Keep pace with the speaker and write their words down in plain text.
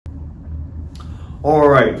All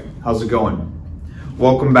right, how's it going?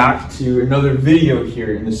 Welcome back to another video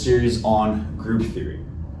here in the series on group theory.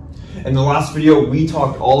 In the last video, we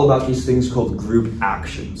talked all about these things called group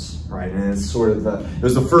actions, right? And it's sort of it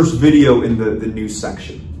was the first video in the new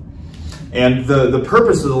section. And the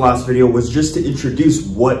purpose of the last video was just to introduce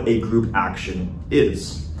what a group action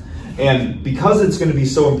is. And because it's going to be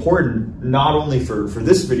so important, not only for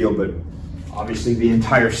this video, but obviously the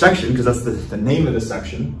entire section, because that's the name of the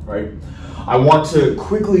section, right? I want to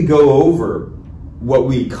quickly go over what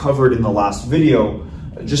we covered in the last video,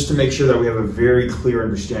 just to make sure that we have a very clear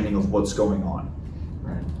understanding of what's going on,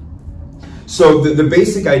 right? So the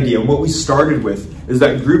basic idea, and what we started with, is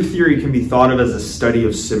that group theory can be thought of as a study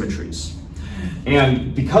of symmetries.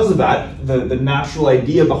 And because of that, the natural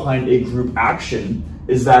idea behind a group action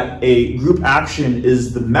is that a group action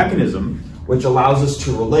is the mechanism which allows us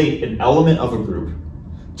to relate an element of a group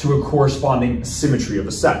to a corresponding symmetry of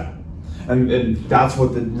a set. And that's what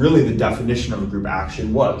really the definition of a group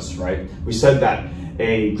action was, right? We said that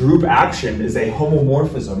a group action is a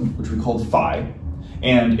homomorphism, which we called phi,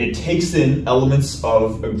 and it takes in elements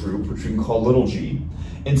of a group, which we can call little g,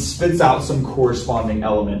 and spits out some corresponding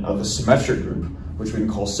element of a symmetric group, which we can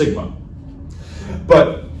call sigma.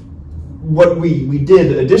 But what we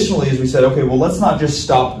did additionally is we said, okay, well, let's not just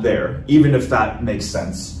stop there, even if that makes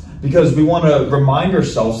sense, because we want to remind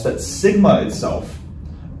ourselves that sigma itself,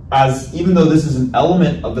 even though this is an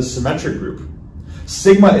element of the symmetric group,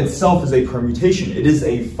 sigma itself is a permutation. It is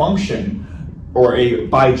a function or a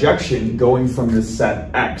bijection going from the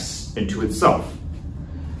set X into itself.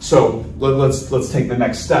 So let's take the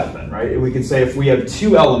next step then, right? We can say if we have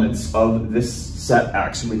two elements of this set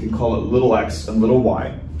X, and we can call it little x and little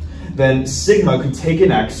y, then sigma could take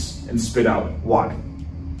an X and spit out Y.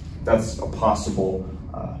 That's a possible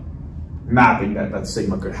mapping that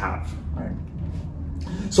sigma could have, right?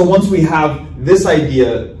 So once we have this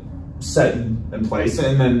idea set in place,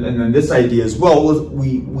 and then this idea as well,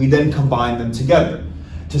 we then combine them together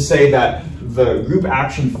to say that the group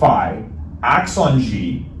action phi acts on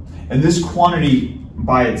G, and this quantity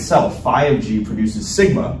by itself, phi of G, produces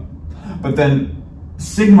sigma, but then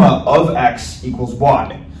sigma of X equals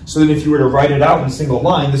Y. So then if you were to write it out in a single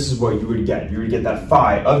line, this is what you would get. You would get that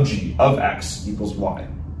phi of G of X equals Y.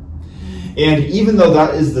 And even though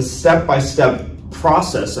that is the step-by-step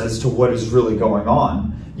process as to what is really going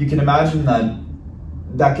on, you can imagine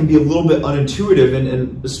that can be a little bit unintuitive,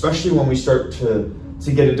 and especially when we start to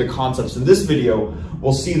get into concepts in this video,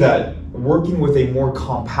 we'll see that working with a more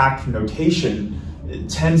compact notation, it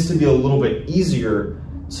tends to be a little bit easier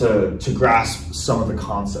to grasp some of the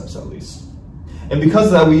concepts at least. And because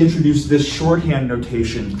of that, we introduced this shorthand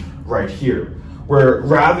notation right here, where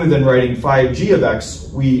rather than writing phi of G of X,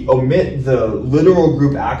 we omit the literal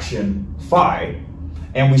group action phi,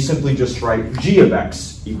 and we simply just write G of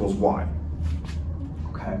X equals Y.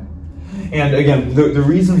 Okay. And again, the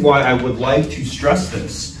reason why I would like to stress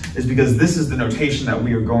this is because this is the notation that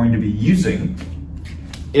we are going to be using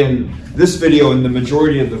in this video and the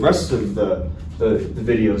majority of the rest of the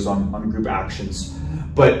videos on group actions.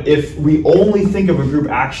 But if we only think of a group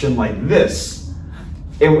action like this,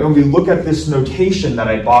 and we look at this notation that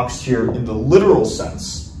I boxed here in the literal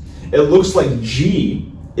sense, it looks like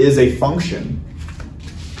G is a function.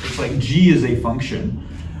 It's like G is a function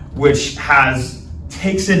which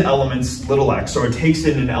takes in elements little x, or it takes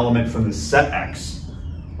in an element from the set X,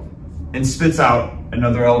 and spits out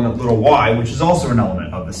another element little y, which is also an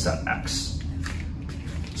element of the set X.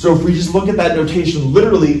 So if we just look at that notation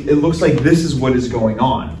literally, it looks like this is what is going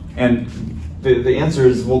on. And the answer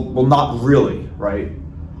is, well, not really, right?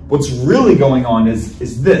 What's really going on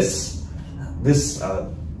is this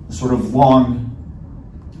sort of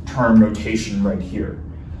long-term notation right here.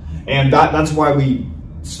 And that's why we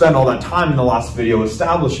spent all that time in the last video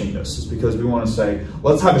establishing this, is because we want to say,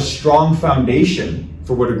 let's have a strong foundation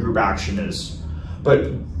for what a group action is.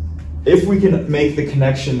 But if we can make the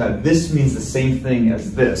connection that this means the same thing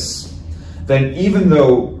as this, then even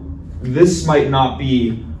though this might not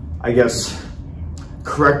be, I guess,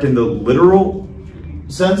 correct in the literal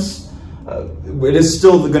sense, it is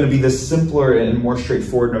still going to be the simpler and more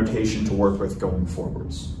straightforward notation to work with going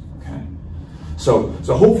forwards. Okay, so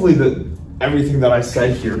hopefully everything that I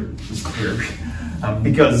said here is clear,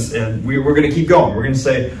 because we're going to keep going. We're going to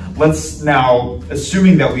say, let's now,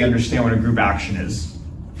 assuming that we understand what a group action is,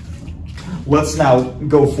 let's now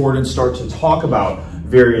go forward and start to talk about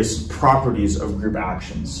various properties of group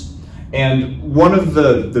actions. And one of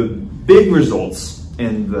the big results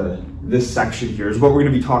in this section here is what we're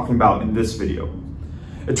going to be talking about in this video.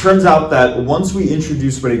 It turns out that once we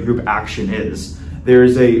introduce what a group action is, there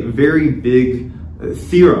is a very big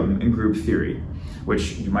theorem in group theory,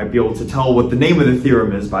 which you might be able to tell what the name of the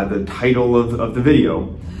theorem is by the title of the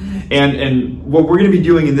video. And what we're going to be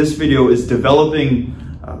doing in this video is developing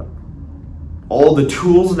all the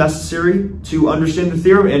tools necessary to understand the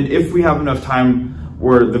theorem, and if we have enough time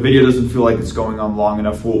where the video doesn't feel like it's going on long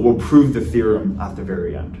enough, we'll prove the theorem at the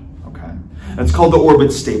very end, okay? And it's called the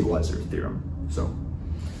orbit stabilizer theorem, so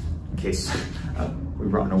in case we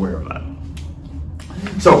were unaware of that.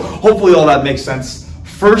 So hopefully all that makes sense.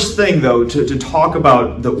 First thing though, to talk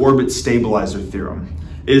about the orbit stabilizer theorem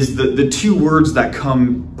is the two words that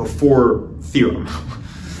come before theorem.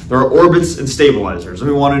 There are orbits and stabilizers,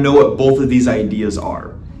 and we want to know what both of these ideas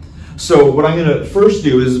are. So what I'm going to first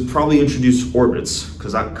do is probably introduce orbits,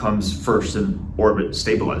 because that comes first in orbit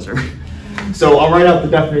stabilizer. So I'll write out the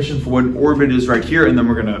definition for what an orbit is right here, and then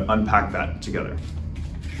we're going to unpack that together.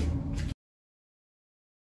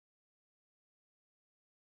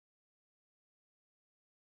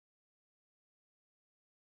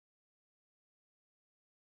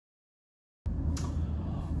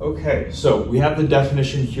 Okay, so we have the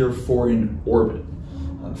definition here for an orbit.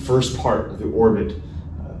 First part of the orbit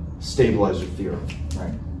stabilizer theorem,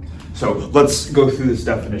 right? So let's go through this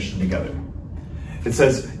definition together. It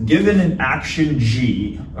says, given an action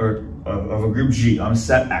G, or of a group G on a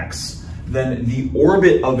set X, then the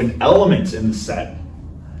orbit of an element in the set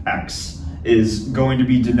X is going to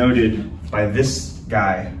be denoted by this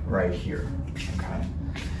guy right here, okay?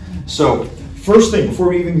 So first thing, before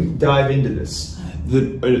we even dive into this,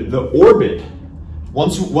 the orbit,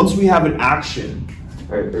 once we have an action,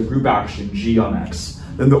 right, a group action G on X,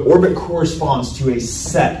 then the orbit corresponds to a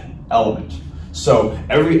set element. So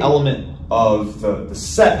every element of the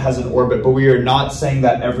set has an orbit, but we are not saying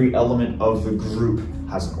that every element of the group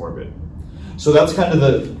has an orbit. So that's kind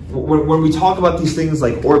of when we talk about these things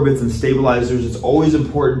like orbits and stabilizers, it's always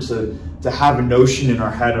important to have a notion in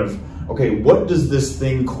our head of, okay, what does this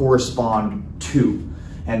thing correspond to?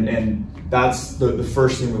 And that's the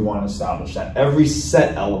first thing we want to establish, that every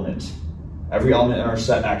element in our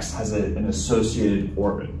set X has an associated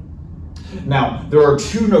orbit. Now, there are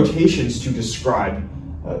two notations to describe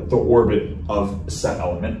the orbit of a set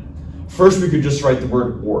element. First, we could just write the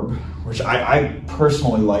word orb, which I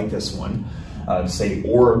personally like this one, to say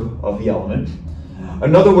orb of the element.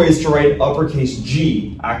 Another way is to write uppercase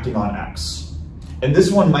G acting on X. And this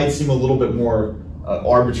one might seem a little bit more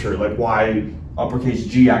arbitrary, like why uppercase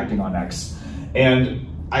G acting on X. And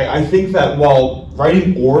I think that while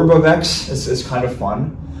writing orb of X is kind of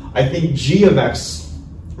fun, I think G of X,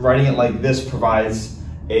 writing it like this, provides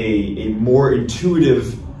a more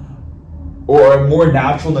intuitive or a more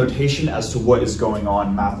natural notation as to what is going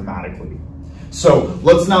on mathematically. So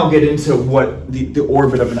let's now get into what the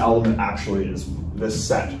orbit of an element actually is, this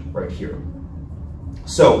set right here.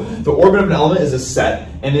 So the orbit of an element is a set,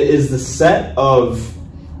 and it is the set of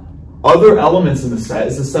other elements in the set,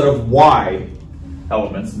 is the set of Y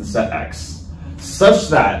elements in the set X, such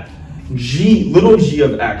that little g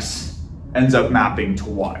of X ends up mapping to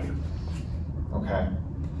Y, okay?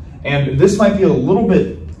 And this might be a little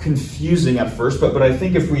bit confusing at first, but I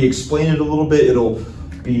think if we explain it a little bit, it'll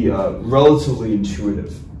be relatively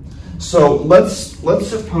intuitive. So let's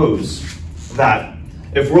suppose that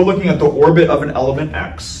if we're looking at the orbit of an element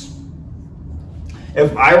X,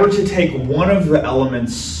 if I were to take one of the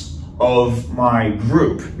elements of my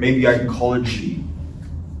group, maybe I can call it G,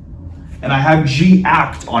 and I have G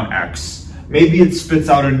act on X, maybe it spits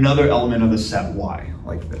out another element of the set Y,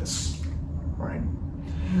 like this, right?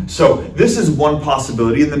 So this is one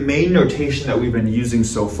possibility, and the main notation that we've been using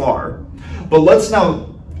so far. But let's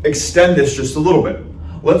now extend this just a little bit.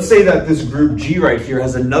 Let's say that this group G right here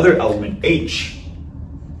has another element, H,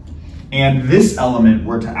 and this element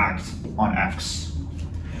were to act on X.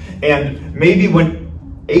 And maybe when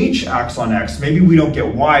H acts on X, maybe we don't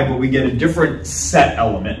get Y, but we get a different set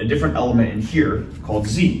element, a different element in here called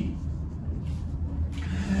Z.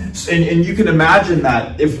 And you can imagine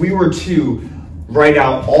that if we were to write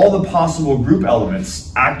out all the possible group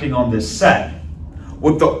elements acting on this set,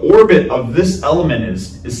 what the orbit of this element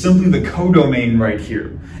is simply the codomain right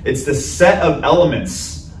here. It's the set of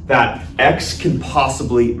elements that X can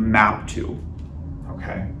possibly map to,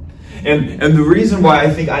 okay? And the reason why I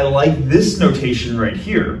think I like this notation right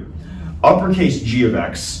here, uppercase G of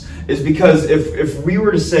X, is because if we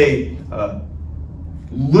were to say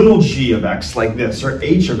little g of X like this, or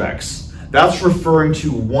H of X, that's referring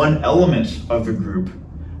to one element of the group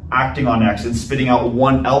acting on X and spitting out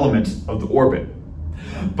one element of the orbit.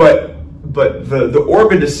 But the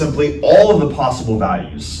orbit is simply all of the possible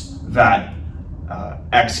values that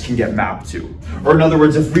X can get mapped to. Or in other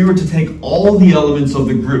words, if we were to take all the elements of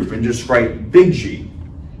the group and just write big G,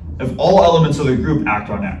 if all elements of the group act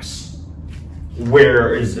on X, what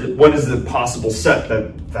is the possible set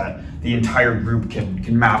that the entire group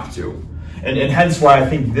can map to? And hence why I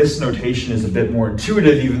think this notation is a bit more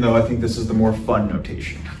intuitive, even though I think this is the more fun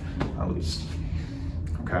notation, at least.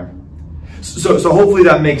 Okay. So hopefully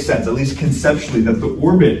that makes sense, at least conceptually, that the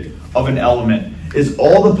orbit of an element is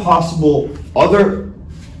all the possible other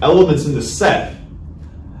elements in the set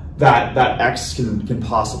that X can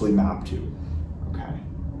possibly map to.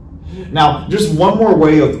 Okay. Now, just one more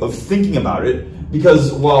way of thinking about it,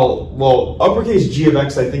 because while uppercase G of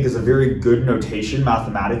X I think is a very good notation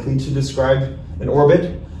mathematically to describe an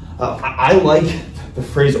orbit, I like the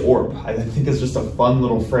phrase orb. I think it's just a fun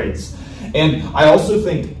little phrase. And I also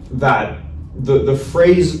think that the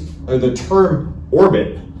phrase or the term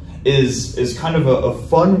orbit is kind of a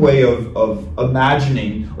fun way of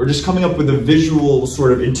imagining or just coming up with a visual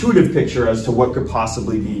sort of intuitive picture as to what could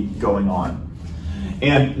possibly be going on.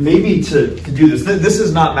 And maybe to do this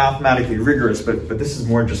is not mathematically rigorous, but this is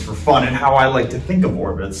more just for fun. And how I like to think of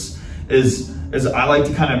orbits is I like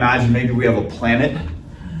to kind of imagine maybe we have a planet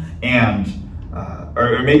and,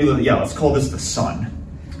 or maybe, yeah, let's call this the sun.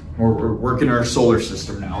 We're working our solar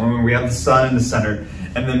system now. And we have the sun in the center,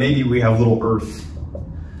 and then maybe we have little Earth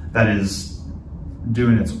that is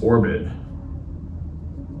doing its orbit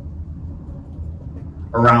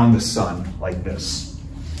around the sun like this.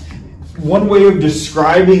 One way of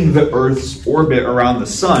describing the Earth's orbit around the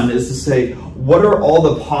sun is to say, what are all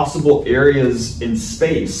the possible areas in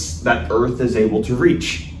space that Earth is able to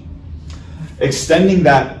reach? Extending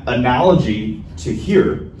that analogy to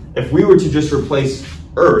here, if we were to just replace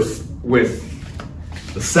Earth with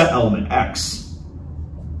the set element X,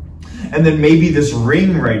 and then maybe this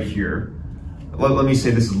ring right here, let me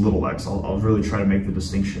say this is little x, I'll really try to make the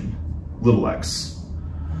distinction, little x.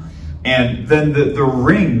 And then the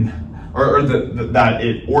ring, or that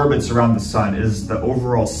it orbits around the sun is the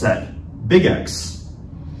overall set, big X.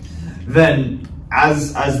 Then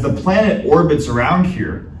as the planet orbits around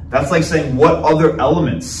here, that's like saying what other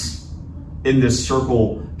elements in this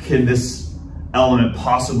circle can this element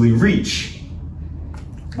possibly reach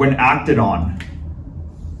when acted on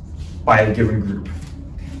by a given group.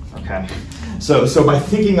 Okay, so by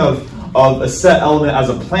thinking of a set element as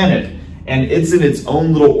a planet and it's in its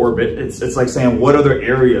own little orbit, it's like saying what other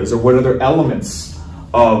areas or what other elements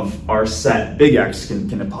of our set big X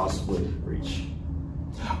can it possibly reach.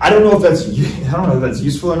 I don't know if that's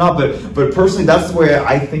useful or not, but personally that's the way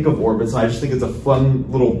I think of orbits, and I just think it's a fun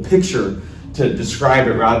little picture to describe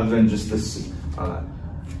it rather than just this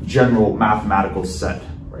general mathematical set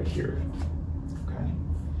right here.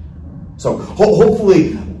 So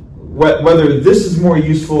hopefully, whether this is more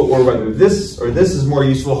useful or whether this is more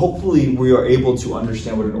useful, hopefully we are able to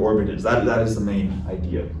understand what an orbit is. That is the main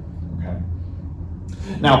idea. Okay.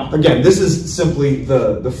 Now, again, this is simply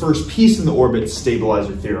the first piece in the orbit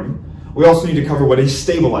stabilizer theorem. We also need to cover what a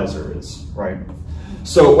stabilizer is, right?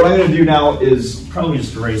 So what I'm going to do now is probably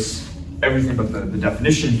just erase everything but the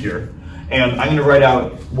definition here. And I'm going to write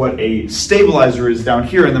out what a stabilizer is down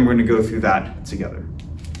here, and then we're going to go through that together.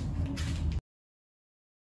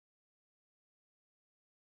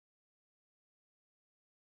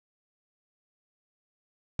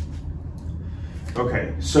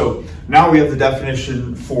 Okay, so now we have the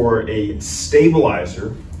definition for a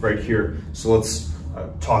stabilizer right here. So let's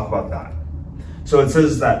talk about that. So it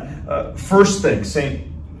says that first thing,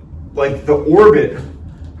 saying like the orbit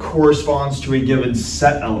corresponds to a given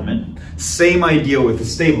set element. Same idea with the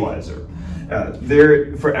stabilizer.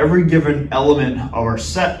 For every given element of our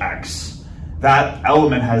set X, that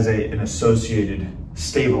element has an associated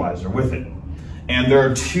stabilizer with it. And there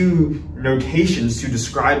are two notations to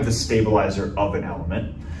describe the stabilizer of an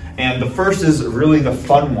element. And the first is really the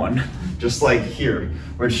fun one, just like here,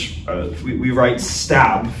 which we write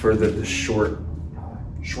stab for the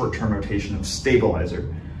short-term notation of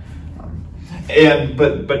stabilizer.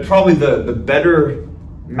 But probably the better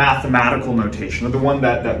mathematical notation, or the one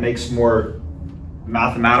that makes more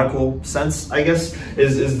mathematical sense, I guess,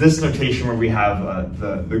 is this notation where we have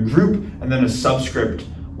the group and then a subscript,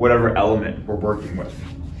 whatever element we're working with.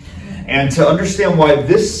 And to understand why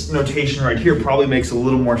this notation right here probably makes a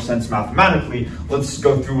little more sense mathematically, let's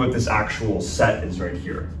go through what this actual set is right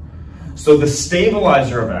here. So the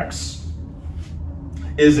stabilizer of X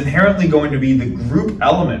is inherently going to be the group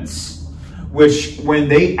elements, which when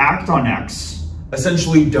they act on X,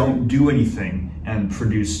 essentially don't do anything and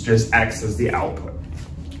produce just X as the output,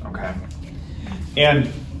 okay? And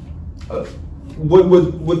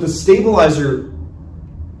what the stabilizer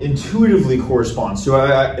intuitively corresponds to,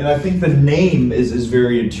 and I think the name is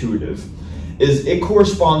very intuitive, is it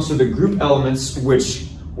corresponds to the group elements which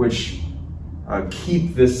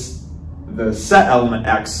keep the set element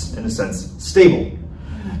x, in a sense, stable.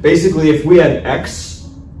 Basically, if we had x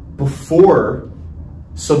before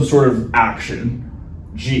some sort of action,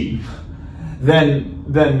 g, then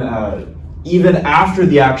even after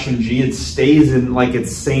the action g, it stays in like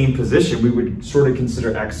its same position. We would sort of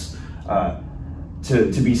consider x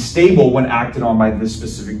to be stable when acted on by this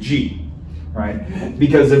specific g, right?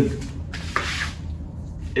 Because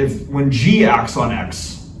if when g acts on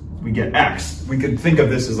x, we get x, we could think of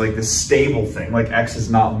this as like this stable thing, like x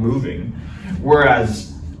is not moving.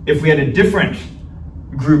 Whereas if we had a different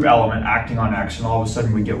group element acting on x and all of a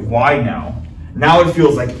sudden we get y now it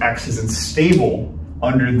feels like x isn't stable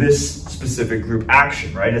under this specific group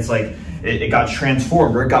action, right? It's like it got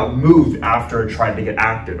transformed or it got moved after it tried to get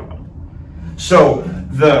acted on. So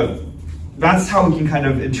that's how we can kind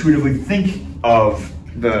of intuitively think of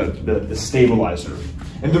the stabilizer.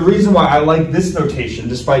 And the reason why I like this notation,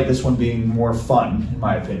 despite this one being more fun, in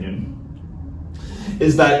my opinion,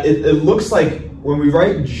 is that it looks like when we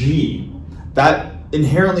write G, that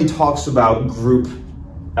inherently talks about group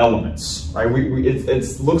elements, right?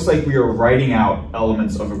 It looks like we are writing out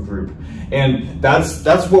elements of a group. And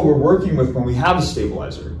that's what we're working with when we have a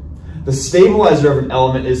stabilizer. The stabilizer of an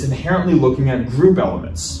element is inherently looking at group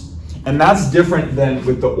elements. And that's different than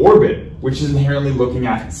with the orbit, which is inherently looking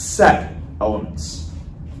at set elements.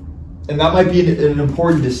 And that might be an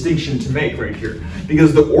important distinction to make right here.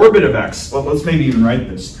 Because the orbit of x, well, let's maybe even write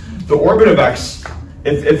this. The orbit of x,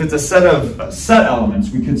 if it's a set of set elements,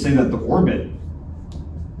 we could say that the orbit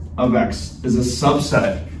of x is a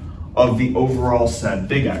subset of the overall set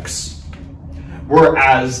big X.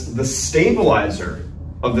 Whereas the stabilizer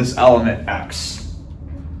of this element x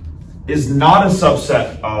is not a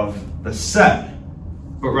subset of the set,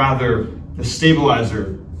 but rather the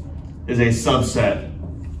stabilizer is a subset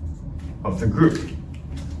of the group.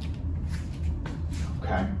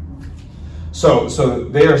 Okay. So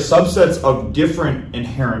they are subsets of different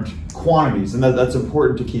inherent quantities, and that's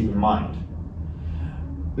important to keep in mind.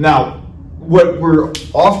 Now, what we're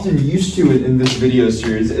often used to in this video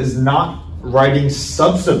series is not writing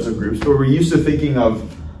subsets of groups, but we're used to thinking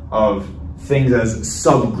of things as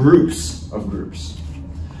subgroups of groups.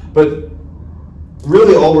 But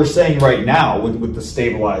really all we're saying right now with the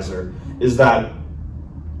stabilizer is that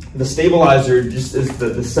the stabilizer just is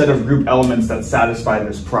the set of group elements that satisfy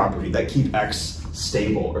this property, that keep x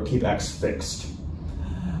stable or keep x fixed.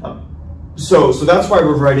 So that's why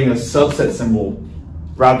we're writing a subset symbol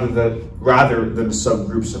rather than a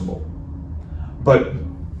subgroup symbol. But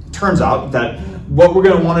it turns out that what we're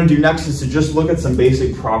going to want to do next is to just look at some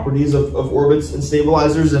basic properties of orbits and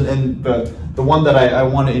stabilizers. And the one that I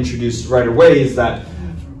want to introduce right away is that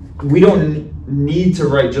we don't need to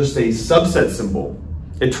write just a subset symbol.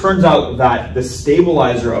 It turns out that the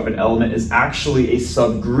stabilizer of an element is actually a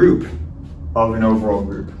subgroup of an overall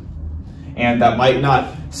group. And that might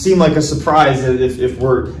not seem like a surprise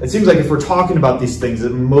it seems like if we're talking about these things,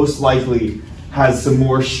 it most likely has some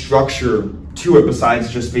more structure to it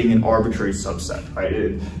besides just being an arbitrary subset, right?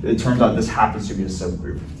 It turns out this happens to be a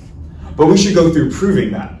subgroup. But we should go through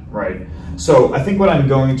proving that, right? So I think what I'm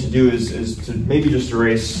going to do is to maybe just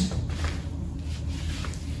erase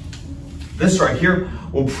this right here.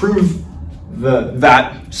 We'll prove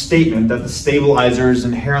that statement that the stabilizer is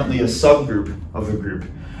inherently a subgroup of the group,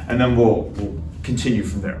 and then we'll continue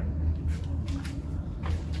from there.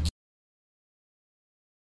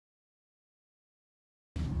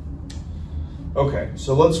 Okay,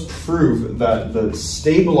 so let's prove that the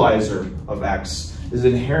stabilizer of x is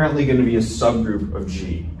inherently going to be a subgroup of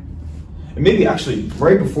G. And maybe actually,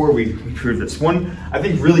 right before we prove this, one, I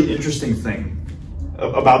think, really interesting thing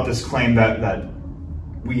about this claim that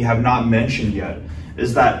we have not mentioned yet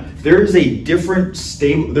is that there is a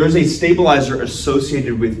stabilizer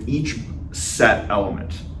associated with each set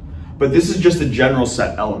element. But this is just a general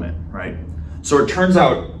set element, right? So it turns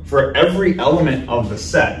out for every element of the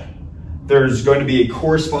set, there's going to be a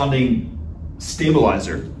corresponding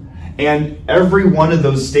stabilizer, and every one of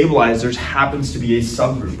those stabilizers happens to be a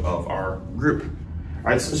subgroup of our group. All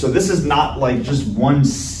right, so this is not like just one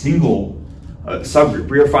single subgroup.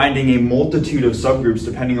 We are finding a multitude of subgroups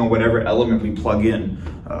depending on whatever element we plug in,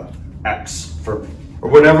 x, or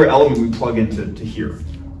whatever element we plug into here.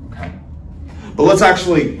 Okay, but let's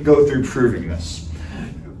actually go through proving this.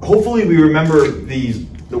 Hopefully we remember the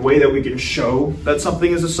way that we can show that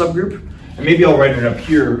something is a subgroup. And maybe I'll write it up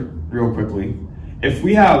here real quickly. If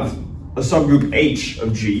we have a subgroup H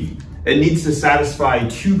of G, it needs to satisfy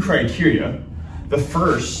two criteria. The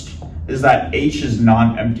first is that H is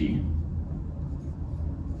non-empty.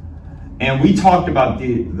 And we talked about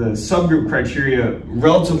the subgroup criteria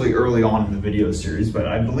relatively early on in the video series, but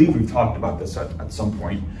I believe we've talked about this at some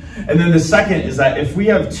point. And then the second is that if we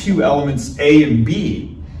have two elements A and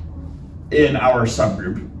B in our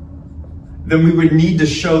subgroup, then we would need to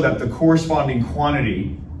show that the corresponding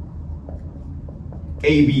quantity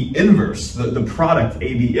AB inverse, the product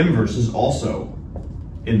AB inverse, is also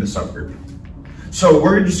in the subgroup. So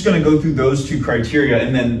we're just going to go through those two criteria,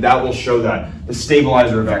 and then that will show that the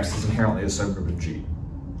stabilizer of X is inherently a subgroup of G.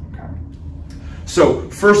 Okay. So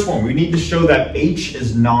first one, we need to show that H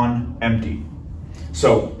is non-empty.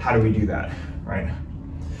 So how do we do that, right?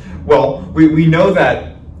 Well, we know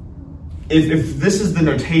that if this is the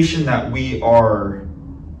notation that we are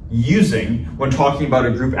using when talking about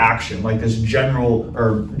a group action, like this general,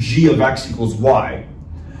 or G of X equals Y,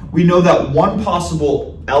 we know that one possible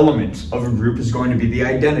element of a group is going to be the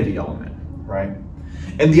identity element, right?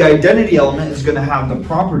 And the identity element is going to have the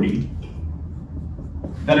property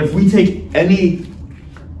that if we take any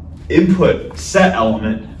input set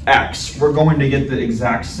element X, we're going to get the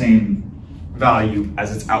exact same value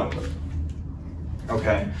as its output.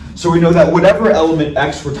 Okay, so we know that whatever element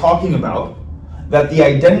X we're talking about, that the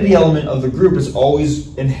identity element of the group is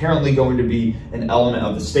always inherently going to be an element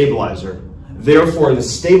of the stabilizer. Therefore, the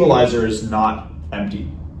stabilizer is not empty.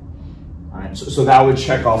 All right, so that would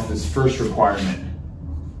check off this first requirement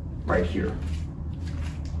right here.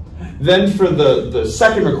 Then for the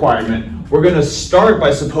second requirement, we're going to start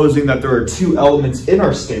by supposing that there are two elements in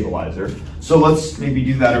our stabilizer. So let's maybe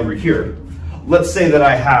do that over here. Let's say that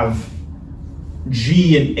I have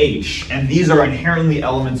G and H, and these are inherently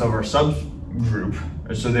elements of our subgroup.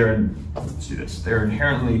 So let's do this. They're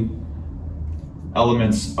inherently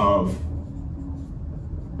elements of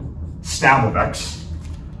stab of X.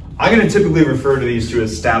 I'm going to typically refer to these two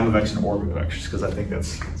as stab of X and orbit of X, because I think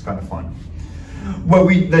that's kind of fun. What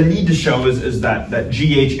we then need to show is that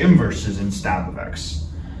GH inverse is in stab of X.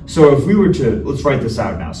 So if we were to, let's write this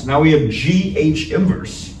out now. So now we have GH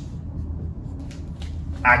inverse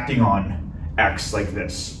acting on X like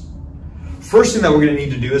this. First thing that we're going to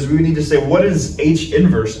need to do is we need to say, what is H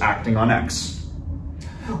inverse acting on X?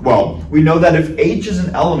 Well, we know that if H is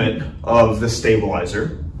an element of the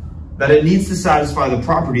stabilizer, that it needs to satisfy the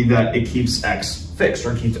property that it keeps X fixed,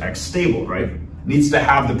 or keeps X stable, right? It needs to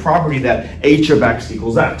have the property that H of X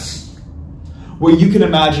equals X. What you can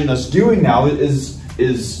imagine us doing now is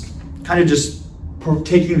kind of just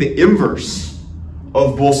taking the inverse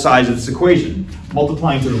of both sides of this equation,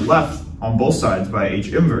 multiplying to the left on both sides by H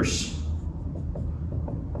inverse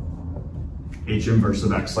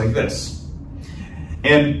of X like this.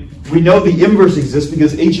 And we know the inverse exists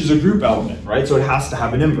because H is a group element, right? So it has to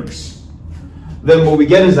have an inverse. Then what we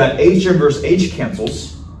get is that H inverse H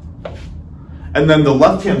cancels, and then the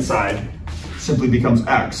left-hand side simply becomes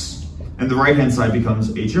X, and the right-hand side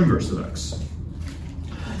becomes H inverse of X.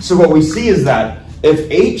 So what we see is that if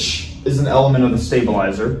H is an element of the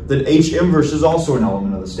stabilizer, then H inverse is also an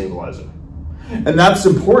element of the stabilizer. And that's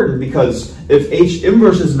important because if H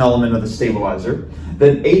inverse is an element of the stabilizer,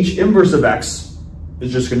 then H inverse of X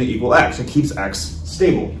is just going to equal X. It keeps X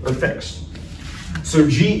stable or fixed. So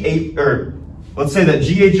let's say that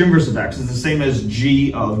GH inverse of X is the same as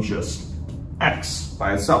G of just X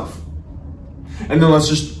by itself. And then let's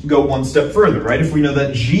just go one step further, right? If we know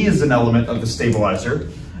that G is an element of the stabilizer,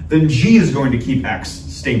 then G is going to keep X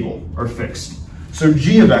stable or fixed. So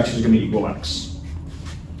G of X is going to equal X.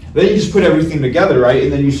 Then you just put everything together, right?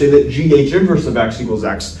 And then you say that GH inverse of X equals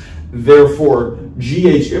X. Therefore,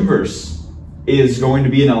 GH inverse is going to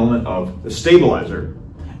be an element of the stabilizer.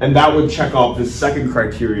 And that would check off this second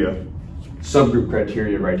criteria, subgroup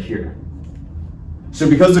criteria right here. So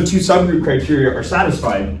because the two subgroup criteria are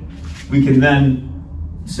satisfied, we can then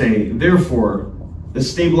say, therefore, the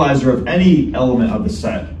stabilizer of any element of the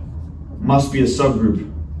set must be a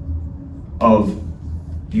subgroup of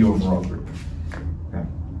the overall group. Okay.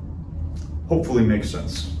 Hopefully makes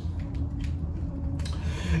sense.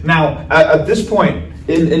 Now, at this point,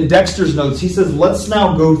 in Dexter's notes, he says, let's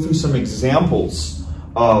now go through some examples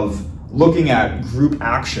of looking at group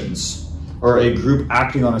actions, or a group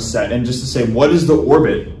acting on a set, and just to say, what is the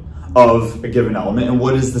orbit of a given element, and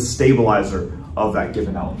what is the stabilizer of that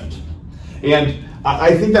given element? And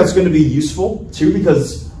I think that's going to be useful, too,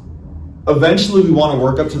 because eventually we want to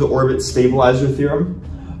work up to the orbit stabilizer theorem,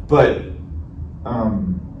 but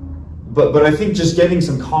I think just getting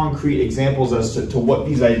some concrete examples as to what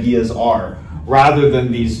these ideas are, rather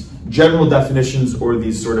than these general definitions or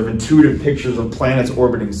these sort of intuitive pictures of planets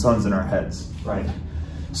orbiting suns in our heads, right?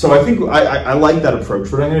 So I think I like that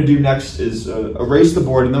approach. What I'm going to do next is erase the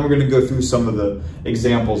board, and then we're going to go through some of the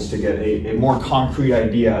examples to get a more concrete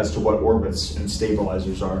idea as to what orbits and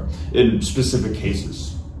stabilizers are in specific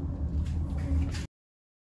cases.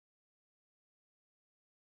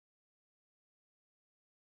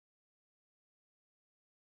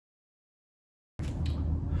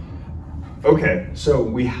 Okay, so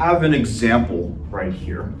we have an example right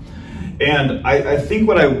here. And I think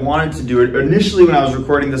what I wanted to do, initially when I was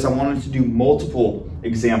recording this, I wanted to do multiple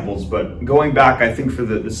examples, but going back, I think for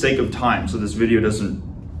the sake of time, so this video doesn't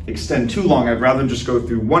extend too long, I'd rather just go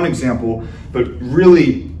through one example, but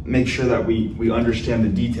really make sure that we understand the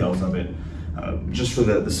details of it, just for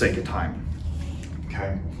the sake of time.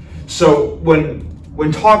 Okay, so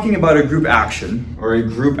when talking about a group action, or a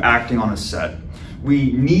group acting on a set,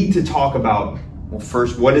 we need to talk about, well,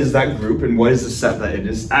 first, what is that group and what is the set that it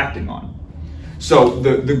is acting on? So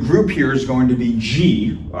the group here is going to be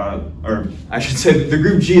G, or I should say the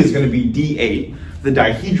group G is going to be D8, the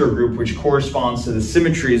dihedral group, which corresponds to the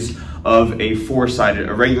symmetries of a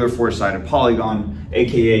regular four-sided polygon,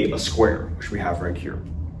 aka a square, which we have right here.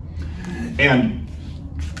 And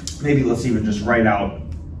maybe let's even just write out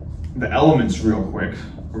the elements real quick.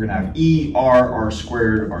 We're going to have E, R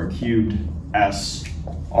squared, R cubed, S,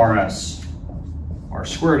 RS, R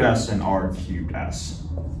squared S, and R cubed S,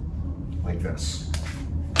 like this.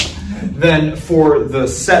 Then for the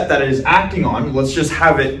set that it is acting on, let's just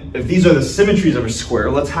have it, if these are the symmetries of a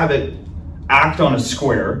square, let's have it act on a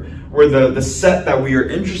square, where the set that we are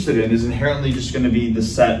interested in is inherently just going to be the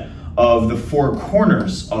set of the four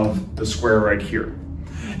corners of the square right here.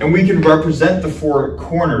 And we can represent the four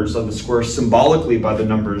corners of the square symbolically by the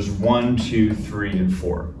numbers 1, 2, 3, and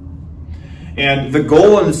 4. And the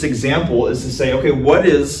goal in this example is to say, okay, what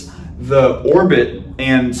is the orbit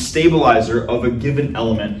and stabilizer of a given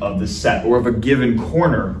element of the set, or of a given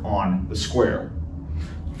corner on the square?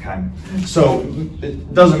 Okay, so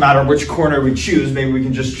it doesn't matter which corner we choose. Maybe we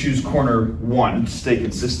can just choose corner 1 to stay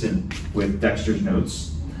consistent with Dexter's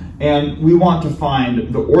notes. And we want to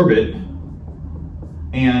find the orbit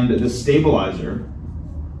and the stabilizer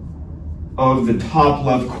of the top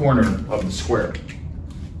left corner of the square.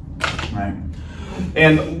 Right,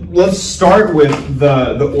 and let's start with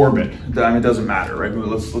the orbit. I mean, it doesn't matter, right?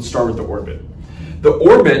 Let's start with the orbit. The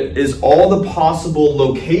orbit is all the possible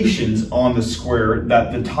locations on the square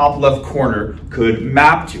that the top left corner could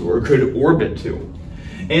map to, or could orbit to.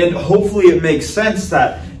 And hopefully it makes sense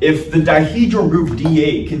that if the dihedral group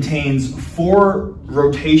D8 contains 4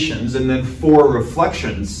 rotations and then 4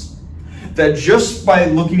 reflections, that just by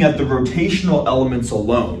looking at the rotational elements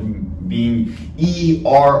alone, being E,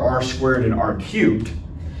 R squared, and R cubed,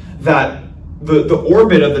 that the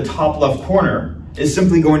orbit of the top left corner is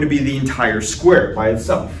simply going to be the entire square by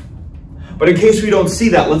itself. But in case we don't see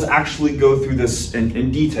that, let's actually go through this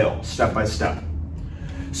in detail, step by step.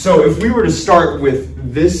 So if we were to start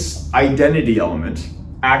with this identity element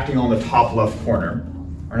acting on the top left corner,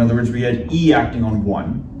 or in other words, we had E acting on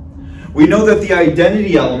 1, we know that the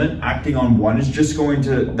identity element acting on 1 is just going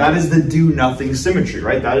to, that is the do nothing symmetry,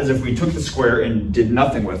 right? That is if we took the square and did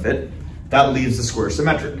nothing with it, that leaves the square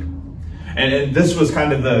symmetric. And this was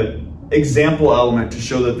kind of the example element to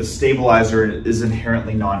show that the stabilizer is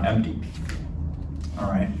inherently non-empty. All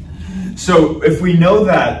right. So if we know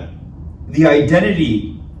that the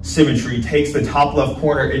identity symmetry takes the top left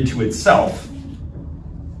corner into itself,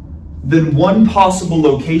 then one possible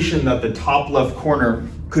location that the top left corner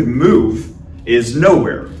could move is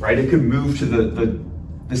nowhere, right? It could move to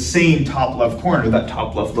the same top left corner, that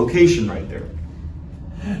top left location right there.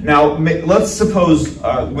 Now, let's suppose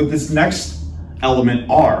with this next element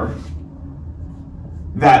R,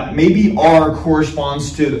 that maybe R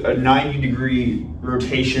corresponds to a 90-degree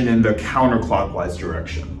rotation in the counterclockwise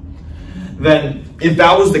direction. Then if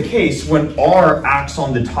that was the case, when R acts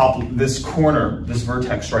on the top of this corner, this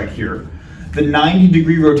vertex right here, the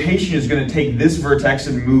 90-degree rotation is going to take this vertex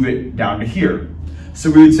and move it down to here.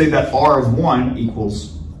 So we would say that R of 1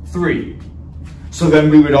 equals 3. So then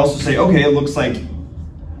we would also say, okay, it looks like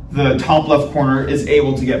the top left corner is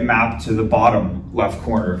able to get mapped to the bottom left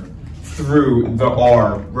corner through the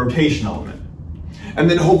R rotation element. And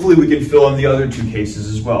then hopefully we can fill in the other 2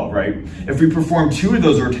 cases as well, right? If we perform 2 of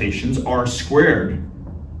those rotations, R squared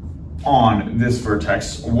on this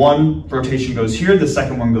vertex, one rotation goes here, the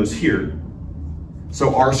second one goes here.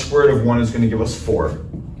 So R squared of 1 is going to give us 4.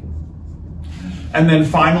 And then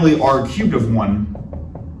finally, R cubed of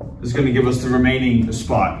 1 is going to give us the remaining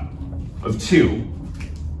spot of 2.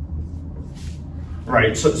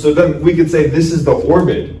 Right, so then we could say this is the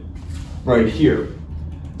orbit right here.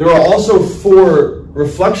 There are also 4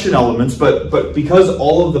 reflection elements, but because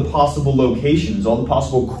all of the possible locations, all the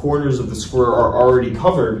possible corners of the square are already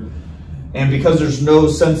covered, and because there's no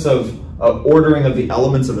sense of ordering of the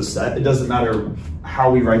elements of a set, it doesn't matter how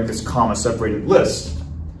we write this comma-separated list.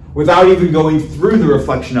 Without even going through the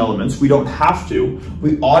reflection elements, we don't have to.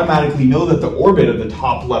 We automatically know that the orbit of the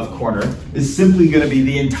top left corner is simply going to be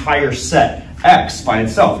the entire set X by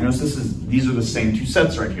itself. You notice these are the same two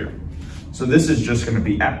sets right here. So this is just going to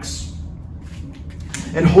be X.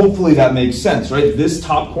 And hopefully that makes sense, right? This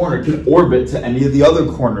top corner can orbit to any of the other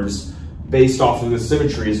corners based off of the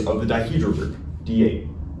symmetries of the dihedral group, D8.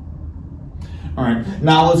 All right,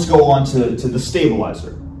 now let's go on to the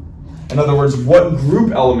stabilizer. In other words, what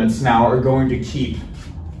group elements now are going to keep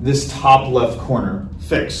this top left corner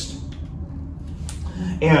fixed?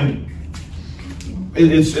 And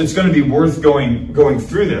it's going to be worth going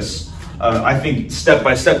through this, I think, step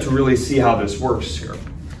by step to really see how this works here.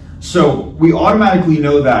 So we automatically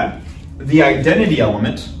know that the identity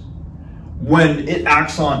element, when it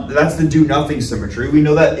acts on, that's the do-nothing symmetry, we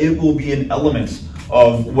know that it will be an element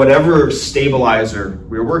of whatever stabilizer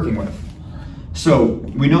we're working with. So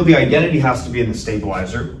we know the identity has to be in the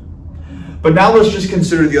stabilizer, but now let's just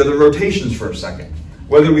consider the other rotations for a second.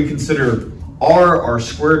 Whether we consider r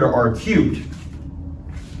squared, or r cubed,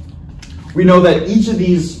 we know that each of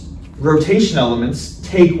these rotation elements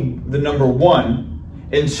take the number 1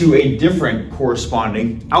 into a different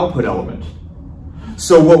corresponding output element.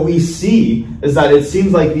 So what we see is that it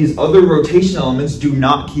seems like these other rotation elements do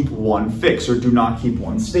not keep 1 fixed, or do not keep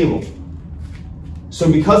 1 stable.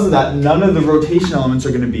 So because of that, none of the rotation elements are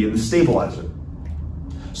going to be in the stabilizer.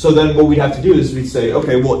 So then what we'd have to do is we'd say,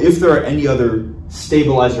 okay, well, if there are any other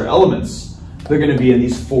stabilizer elements, they're going to be in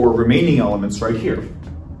these 4 remaining elements right here.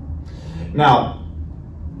 Now,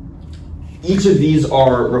 each of these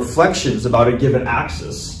are reflections about a given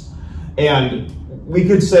axis. And we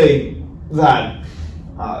could say that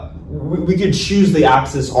we could choose the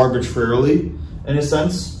axis arbitrarily, in a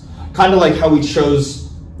sense, kind of like how we chose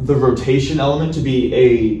the rotation element to be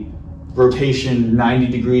a rotation 90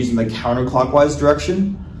 degrees in the counterclockwise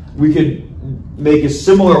direction. We could make a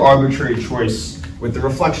similar arbitrary choice with the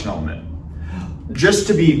reflection element. Just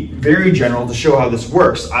to be very general, to show how this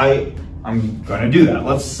works, I'm going to do that.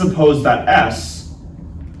 Let's suppose that S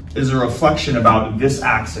is a reflection about this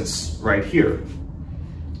axis right here.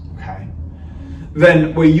 Okay.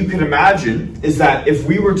 Then what you can imagine is that if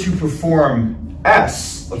we were to perform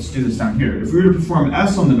S, let's do this down here. If we were to perform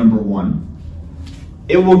S on the number 1,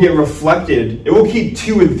 it will get reflected. It will keep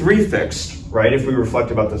 2 and 3 fixed, right, if we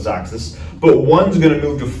reflect about this axis, but 1's going to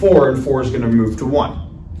move to 4 and 4 is going to move to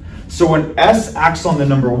 1. So when S acts on the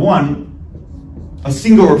number 1, a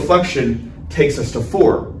single reflection takes us to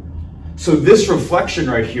 4. So this reflection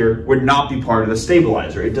right here would not be part of the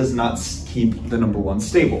stabilizer. It does not keep the number 1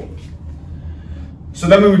 stable. So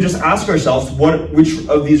then we would just ask ourselves which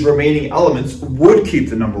of these remaining elements would keep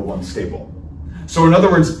the number 1 stable. So in other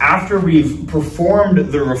words, after we've performed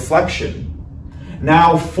the reflection,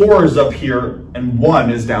 now 4 is up here and 1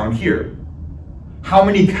 is down here. How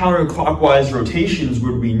many counterclockwise rotations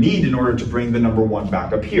would we need in order to bring the number 1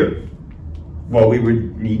 back up here? Well, we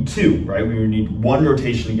would need 2, right? We would need 1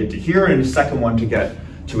 rotation to get to here and a second one to get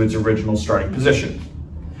to its original starting position.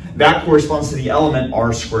 That corresponds to the element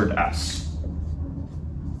r squared s.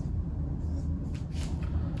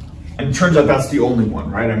 And it turns out that's the only one,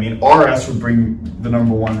 right? I mean, rs would bring the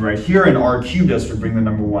number 1 right here, and r cubed s would bring the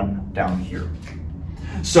number 1 down here.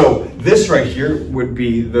 So this right here would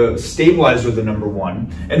be the stabilizer of the number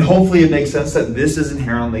 1, and hopefully it makes sense that this is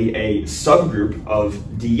inherently a subgroup of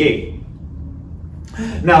D8.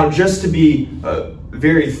 Now, just to be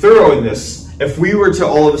very thorough in this, if we were to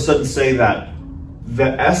all of a sudden say that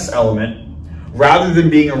the S element, rather than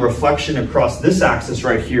being a reflection across this axis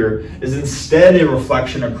right here, is instead a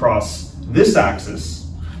reflection across this axis.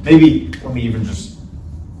 Maybe, let me even just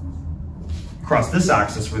cross this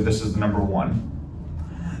axis where this is the number 1.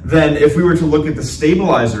 Then if we were to look at the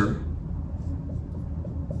stabilizer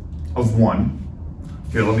of 1,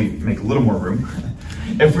 here, let me make a little more room.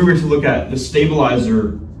 If we were to look at the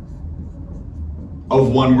stabilizer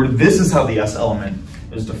of 1, where this is how the S element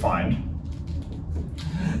is defined,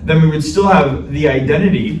 then we would still have the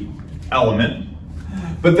identity element.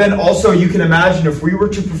 But then also you can imagine if we were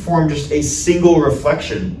to perform just a single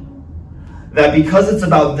reflection, that because it's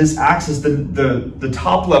about this axis, the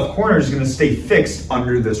top left corner is going to stay fixed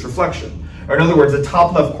under this reflection. Or in other words, the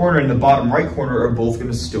top left corner and the bottom right corner are both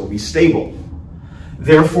going to still be stable.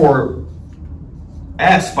 Therefore,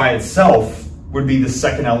 S by itself would be the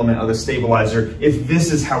second element of the stabilizer if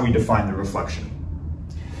this is how we define the reflection.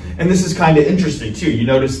 And this is kind of interesting too. You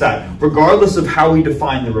notice that regardless of how we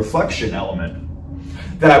define the reflection element,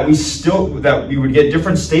 that we would get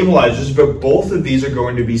different stabilizers, but both of these are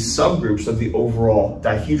going to be subgroups of the overall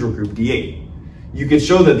dihedral group D8. You could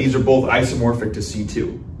show that these are both isomorphic to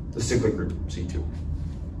C2, the cyclic group C2.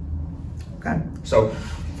 Okay, so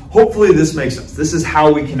hopefully this makes sense. This is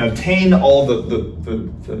how we can obtain all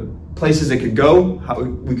the places it could go, how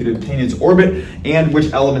we could obtain its orbit, and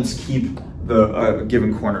which elements keep the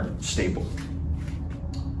given corner stable.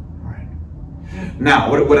 All right. Now,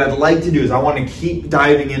 what I'd like to do is I want to keep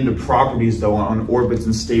diving into properties though on orbits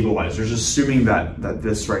and stabilizers, assuming that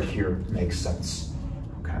this right here makes sense.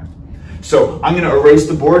 So I'm going to erase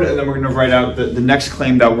the board, and then we're going to write out the next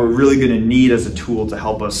claim that we're really going to need as a tool to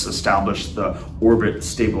help us establish the orbit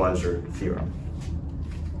stabilizer theorem.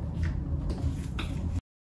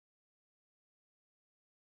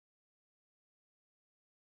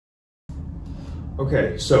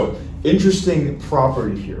 Okay, so interesting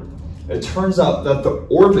property here. It turns out that the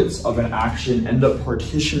orbits of an action end up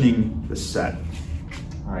partitioning the set.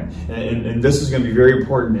 All right, and this is going to be very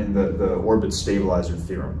important in the orbit stabilizer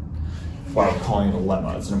theorem. Why I'm calling it a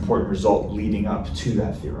lemma. It's an important result leading up to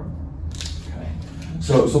that theorem. Okay.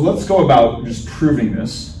 So let's go about just proving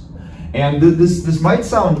this. And this might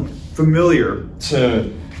sound familiar to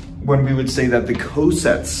when we would say that the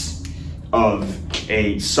cosets of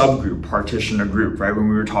a subgroup partition a group, right? When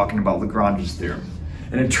we were talking about Lagrange's theorem.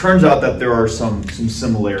 And it turns out that there are some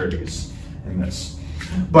similarities in this.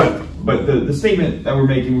 But the statement that we're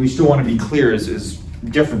making, we still want to be clear, is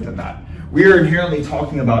different than that. We are inherently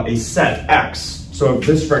talking about a set X. So if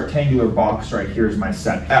this rectangular box right here is my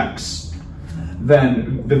set X,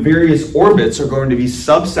 then the various orbits are going to be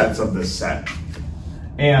subsets of this set.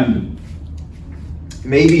 And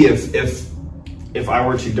maybe if I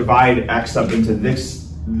were to divide X up into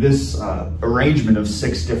this arrangement of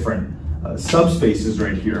 6 different subspaces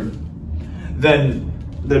right here, then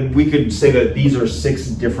we could say that these are 6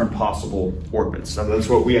 different possible orbits. So that's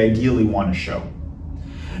what we ideally want to show.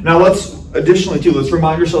 Now let's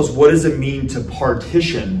remind ourselves, what does it mean to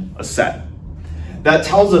partition a set? That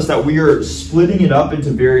tells us that we are splitting it up into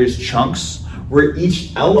various chunks where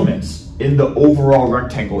each element in the overall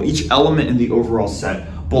rectangle, each element in the overall set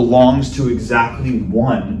belongs to exactly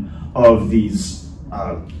one of these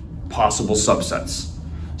possible subsets.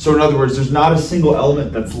 So in other words, there's not a single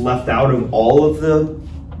element that's left out of all of the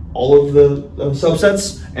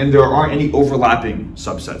subsets, and there aren't any overlapping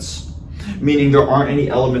subsets. Meaning there aren't any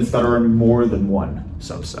elements that are in more than one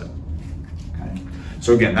subset. Okay?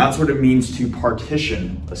 So again, that's what it means to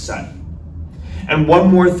partition a set. And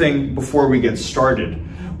one more thing before we get started.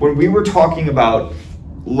 When we were talking about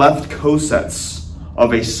left cosets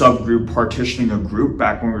of a subgroup partitioning a group,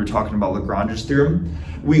 back when we were talking about Lagrange's theorem,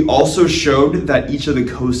 we also showed that each of the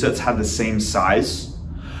cosets had the same size.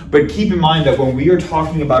 But keep in mind that when we are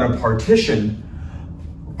talking about a partition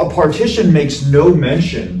makes no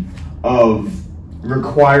mention of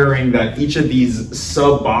requiring that each of these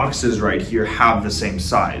sub boxes right here have the same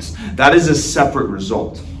size. That is a separate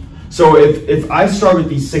result. So if I start with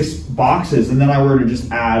these 6 boxes and then I were to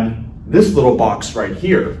just add this little box right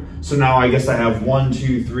here, so now I guess I have 1,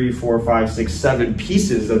 2, 3, 4, 5, 6, 7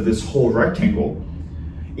 pieces of this whole rectangle.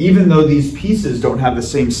 Even though these pieces don't have the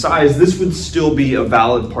same size, this would still be a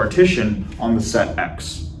valid partition on the set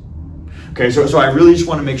X. Okay, so I really just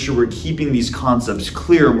want to make sure we're keeping these concepts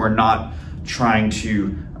clear and we're not trying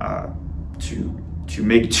to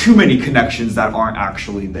make too many connections that aren't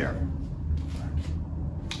actually there.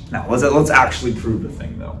 Now let's actually prove the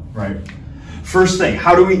thing though, right? First thing,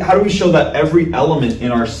 how do we show that every element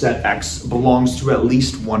in our set X belongs to at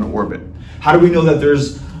least one orbit? How do we know that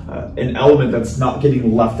there's an element that's not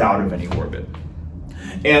getting left out of any orbit?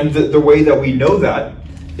 And the way that we know that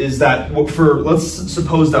is that let's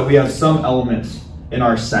suppose that we have some element in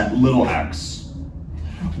our set, little x.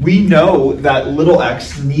 We know that little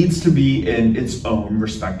x needs to be in its own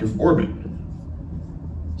respective orbit.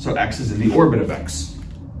 So x is in the orbit of x.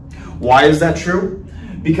 Why is that true?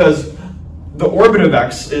 Because the orbit of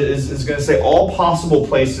x is going to say all possible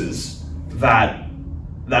places that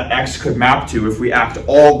x could map to if we act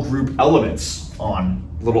all group elements on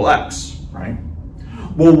little x, right?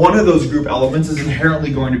 Well, one of those group elements is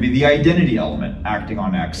inherently going to be the identity element acting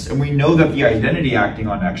on x, and we know that the identity acting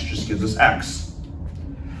on x just gives us x.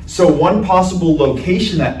 So one possible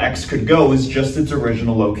location that x could go is just its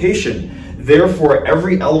original location. Therefore,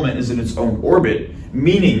 every element is in its own orbit,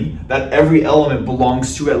 meaning that every element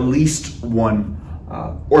belongs to at least one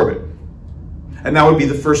orbit. And that would be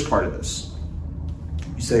the first part of this.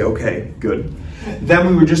 You say, okay, good. Then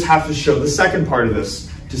we would just have to show the second part of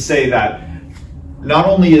this to say that not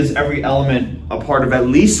only is every element a part of at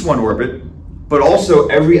least one orbit, but also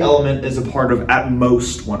every element is a part of at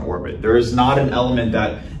most one orbit. There is not an element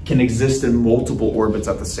that can exist in multiple orbits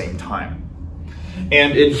at the same time.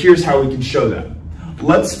 And here's how we can show that.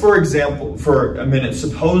 Let's, for example, for a minute,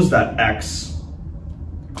 suppose that X,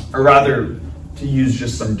 or rather, to use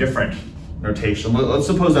just some different notation, let's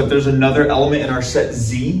suppose that there's another element in our set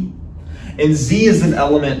Z, and Z is an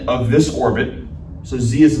element of this orbit, so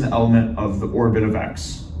Z is an element of the orbit of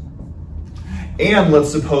X. And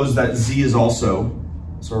let's suppose that Z is also,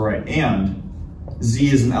 and Z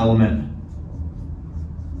is an element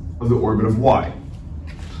of the orbit of Y.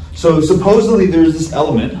 So supposedly there's this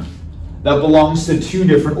element that belongs to two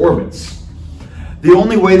different orbits. The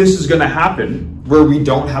only way this is going to happen, where we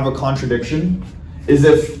don't have a contradiction, is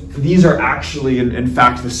if these are actually in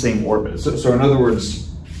fact the same orbit. So in other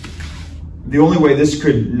words, the only way this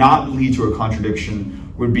could not lead to a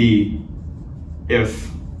contradiction would be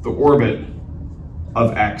if the orbit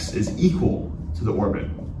of X is equal to the orbit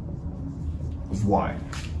of Y.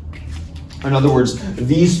 In other words,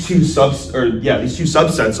 these two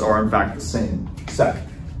subsets are in fact the same set.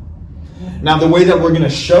 Now, the way that we're going to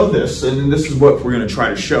show this, and this is what we're going to try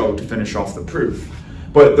to show to finish off the proof,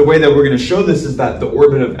 but the way that we're going to show this is that the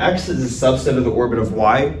orbit of X is a subset of the orbit of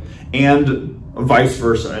Y, and vice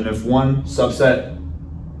versa. And if one subset,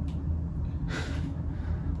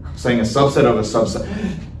 I'm saying a subset of a subset,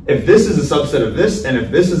 if this is a subset of this, and if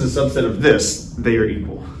this is a subset of this, they are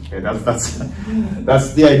equal. Okay,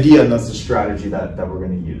 that's the idea, and that's the strategy that we're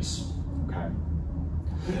going to use. Okay.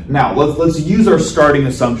 Now let's use our starting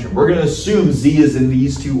assumption. We're going to assume Z is in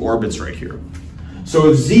these two orbits right here. So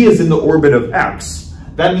if Z is in the orbit of X,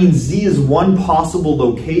 that means Z is one possible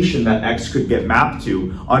location that X could get mapped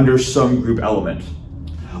to under some group element.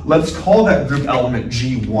 Let's call that group element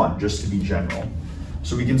G1, just to be general.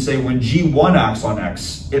 So we can say when G1 acts on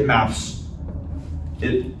X, it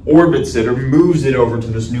orbits it or moves it over to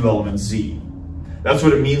this new element Z. That's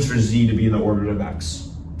what it means for Z to be in the orbit of X.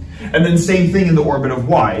 And then same thing in the orbit of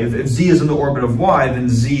Y. If Z is in the orbit of Y, then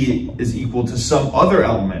Z is equal to some other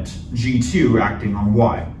element, G2, acting on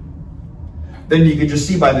Y. Then you can just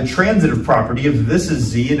see by the transitive property, if this is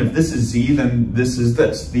Z and if this is Z, then this is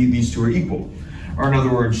this. These two are equal. Or in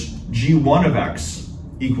other words, G1 of X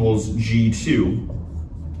equals G2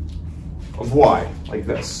 of Y, like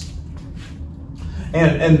this.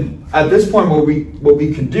 And at this point, what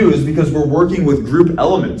we can do is, because we're working with group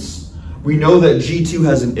elements, we know that G2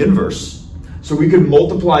 has an inverse. So we could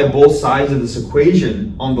multiply both sides of this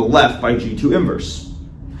equation on the left by G2 inverse.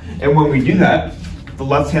 And when we do that, the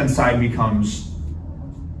left-hand side becomes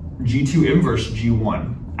G2 inverse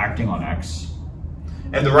G1 acting on X.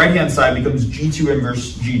 And the right-hand side becomes G2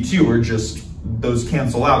 inverse G2, or just those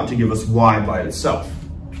cancel out to give us Y by itself.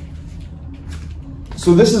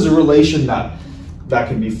 So this is a relation that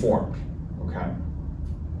can be formed, okay?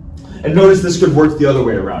 And notice this could work the other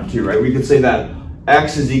way around too, right? We could say that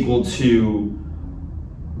X is equal to,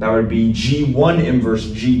 that would be G1 inverse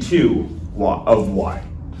G2 of Y.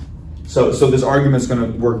 So this argument's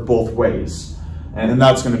going to work both ways, and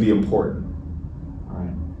that's going to be important. All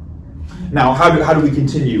right. Now, how do we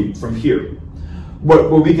continue from here? What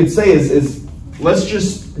we could say is let's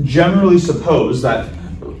just generally suppose that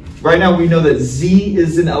right now we know that Z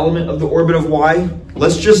is an element of the orbit of Y.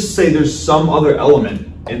 Let's just say there's some other element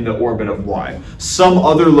in the orbit of Y, some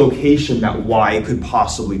other location that Y could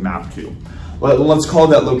possibly map to. Let's call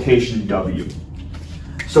that location W.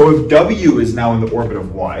 So if W is now in the orbit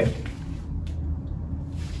of Y,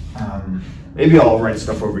 maybe I'll write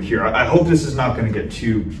stuff over here. I hope this is not going to get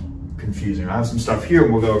too confusing. I have some stuff here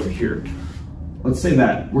and we'll go over here. Let's say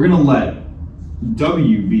that we're going to let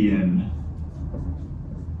W be in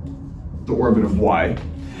the orbit of Y,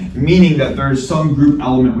 meaning that there's some group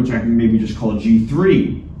element, which I can maybe just call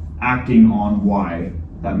G3, acting on Y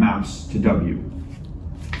that maps to W.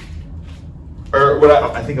 Or what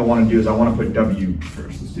I think I want to do is I want to put W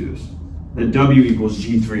first. Let's do this. That W equals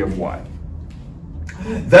G3 of Y.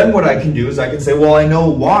 Then what I can do is I can say, well, I know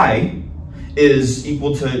Y is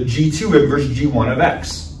equal to G2 inverse G1 of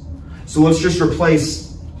X. So let's just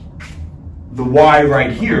replace the Y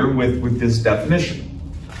right here with this definition.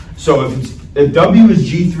 So if W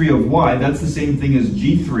is G3 of Y, that's the same thing as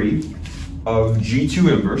G3 of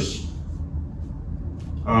G2 inverse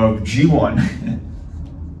of G1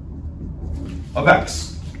 of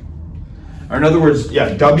X. Or in other words,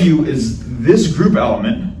 yeah, W is this group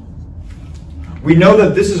element. We know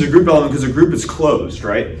that this is a group element because a group is closed,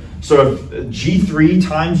 right? So if G3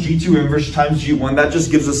 times G2 inverse times G1, that just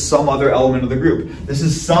gives us some other element of the group. This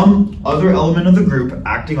is some other element of the group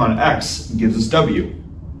acting on X gives us W.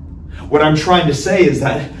 what I'm trying to say is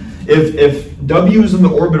that if W is in the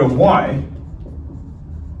orbit of Y,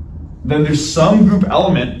 then there's some group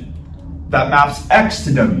element that maps X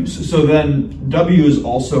to W. So then W is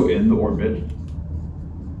also in the orbit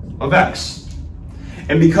of X.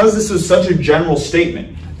 And because this is such a general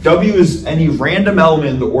statement, W is any random element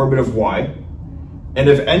in the orbit of Y, and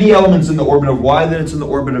if any element's in the orbit of Y, then it's in the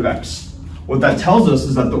orbit of X. What that tells us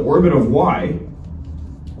is that the orbit of Y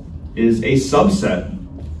is a subset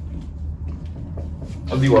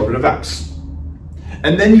of the orbit of X.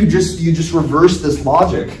 And then you just reverse this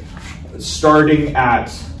logic starting at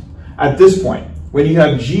this point. When you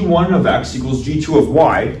have G1 of X equals G2 of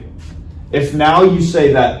Y, if now you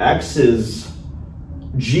say that X is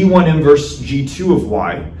G1 inverse G2 of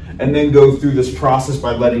Y, and then go through this process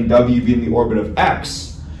by letting W be in the orbit of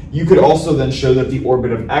X, you could also then show that the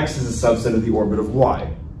orbit of X is a subset of the orbit of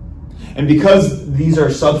Y. And because these are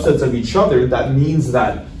subsets of each other, that means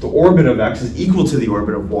that the orbit of X is equal to the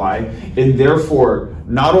orbit of Y, and therefore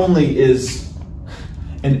not only is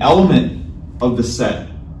an element of the set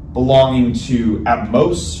belonging to at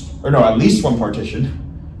least one partition,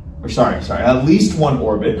 at least one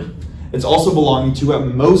orbit, it's also belonging to at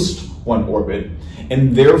most one orbit,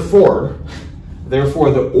 and therefore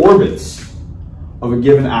the orbits of a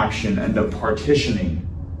given action end up partitioning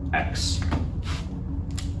X.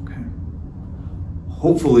 Okay.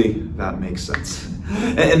 Hopefully that makes sense.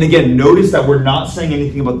 And again, notice that we're not saying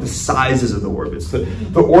anything about the sizes of the orbits.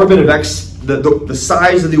 The orbit of X, the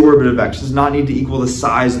size of the orbit of X does not need to equal the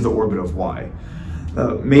size of the orbit of Y.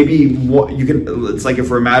 It's like if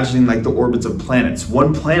we're imagining like the orbits of planets.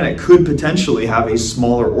 One planet could potentially have a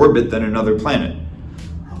smaller orbit than another planet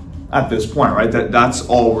at this point, right? That's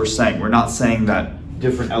all we're saying. We're not saying that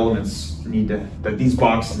different elements that these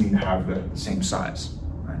boxes need to have the same size,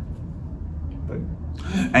 right? But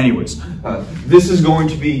anyways, this is going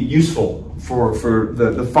to be useful for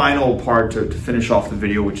the final part to finish off the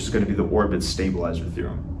video, which is going to be the orbit stabilizer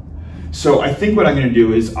theorem. So I think what I'm going to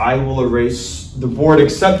do is I will erase the board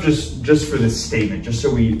except just for this statement, just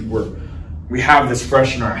so we have this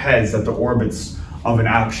fresh in our heads that the orbits of an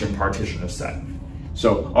action partition a set.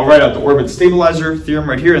 So I'll write out the orbit stabilizer theorem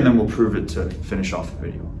right here, and then we'll prove it to finish off the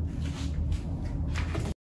video.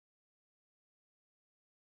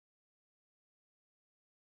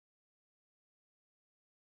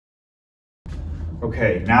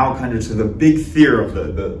 Okay, now kind of to the big theorem,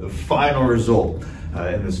 the final result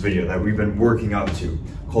in this video that we've been working up to,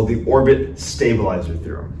 called the orbit stabilizer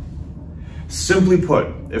theorem. Simply put,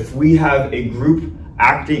 if we have a group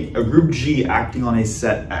G acting on a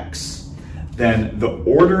set X, then the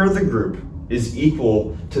order of the group is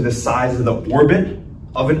equal to the size of the orbit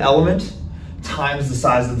of an element times the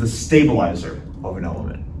size of the stabilizer of an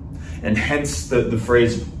element. And hence the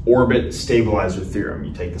phrase orbit stabilizer theorem.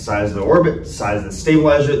 You take the size of the orbit, size of the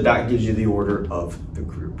stabilizer, that gives you the order of the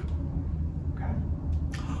group. Okay.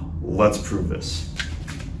 Let's prove this.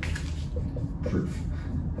 Proof.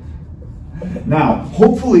 Now,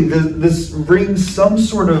 hopefully this rings some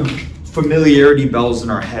sort of familiarity bells in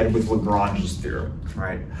our head with Lagrange's theorem,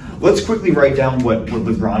 right? Let's quickly write down what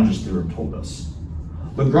Lagrange's theorem told us.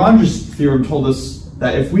 Lagrange's theorem told us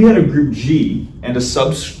that if we had a group G and a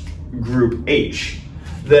subgroup H,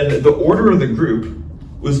 then the order of the group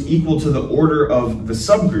was equal to the order of the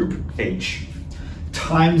subgroup H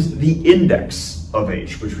times the index of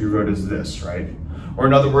H, which we wrote as this, right? Or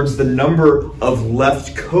in other words, the number of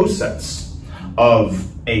left cosets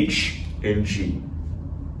of H in G.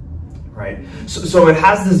 Right? So it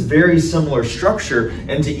has this very similar structure,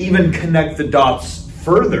 and to even connect the dots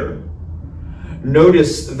further,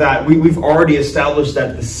 notice that we've already established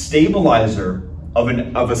that the stabilizer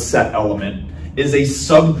of a set element is a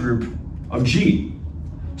subgroup of G.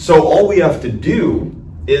 So all we have to do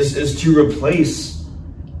is to replace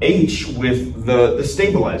H with the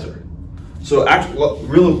stabilizer. So actually,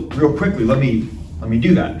 real quickly, let me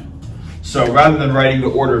do that. So rather than writing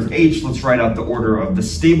the order of H, let's write out the order of the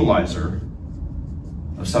stabilizer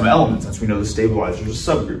of some elements, since we know the stabilizer is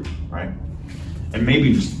a subgroup, right? And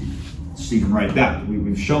maybe just even write that.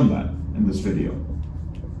 We've shown that in this video.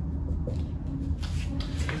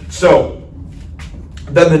 So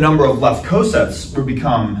then the number of left cosets would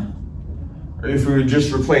become, if we would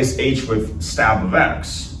just replace H with stab of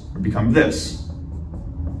X, would become this,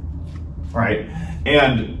 right?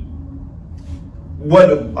 And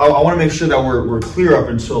what I want to make sure that we're clear up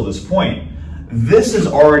until this point. This is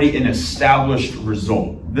already an established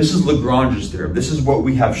result. This is Lagrange's theorem. This is what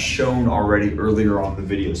we have shown already earlier on the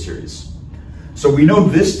video series. So we know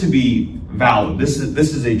this to be valid. This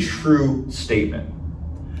is a true statement.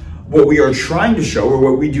 What we are trying to show, or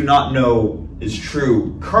what we do not know is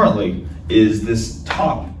true currently is this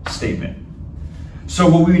top statement. So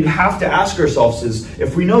what we would have to ask ourselves is,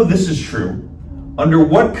 if we know this is true, under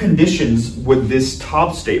what conditions would this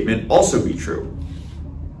top statement also be true?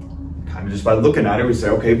 Kind of just by looking at it, we say,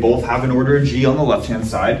 okay, both have an order of G on the left-hand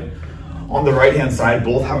side. On the right-hand side,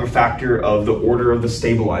 both have a factor of the order of the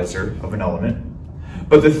stabilizer of an element.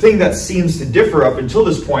 But the thing that seems to differ up until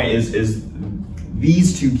this point is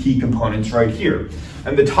these two key components right here.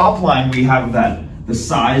 And the top line, we have that the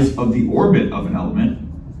size of the orbit of an element,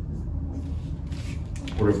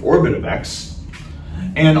 or of orbit of X.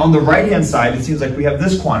 And on the right-hand side, it seems like we have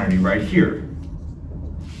this quantity right here,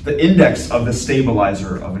 the index of the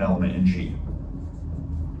stabilizer of an element in G.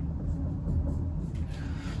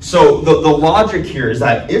 So the logic here is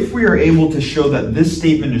that if we are able to show that this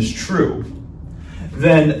statement is true,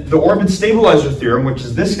 then the orbit stabilizer theorem, which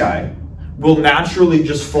is this guy, will naturally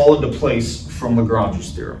just fall into place from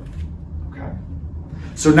Lagrange's theorem. Okay.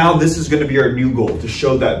 So now this is going to be our new goal, to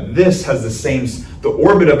show that this has the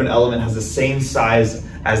orbit of an element has the same size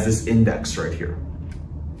as this index right here.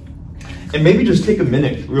 And maybe just take a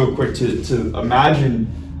minute real quick to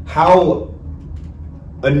imagine how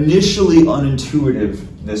initially unintuitive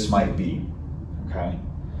this might be. Okay.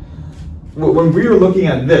 When we were looking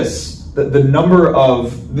at this,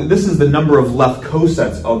 this is the number of left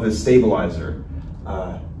cosets of the stabilizer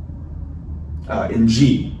in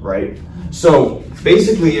G, right? So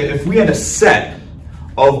basically, if we had a set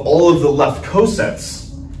of all of the left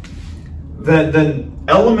cosets, then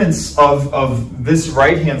elements of this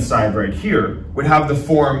right-hand side right here would have the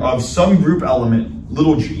form of some group element,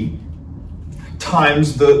 little g,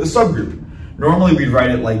 times the subgroup. Normally we'd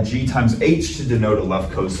write it like G times H to denote a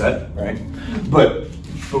left coset, right? But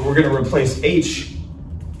we're going to replace H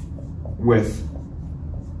with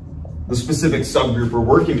the specific subgroup we're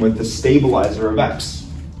working with, the stabilizer of X.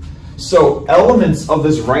 So elements of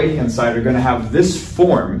this right-hand side are going to have this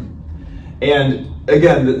form. And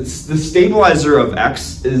again, the stabilizer of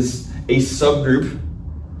X is a subgroup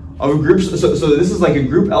of a group. So this is like a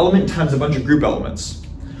group element times a bunch of group elements.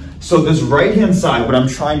 So this right-hand side, what I'm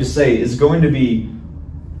trying to say, is going to be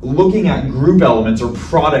looking at group elements or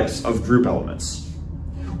products of group elements.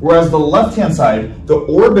 Whereas the left-hand side, the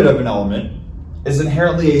orbit of an element is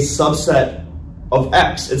inherently a subset of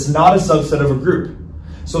X. It's not a subset of a group.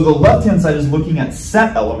 So the left-hand side is looking at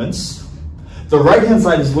set elements. The right-hand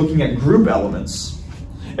side is looking at group elements.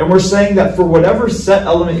 And we're saying that for whatever set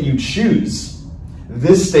element you choose,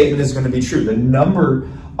 this statement is going to be true. The number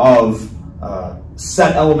of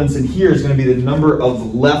set elements in here is going to be the number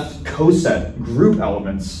of left coset group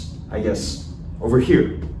elements, I guess, over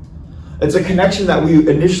here. It's a connection that we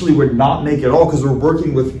initially would not make at all because we're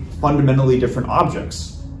working with fundamentally different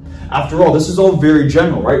objects. After all, this is all very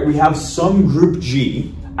general, right? We have some group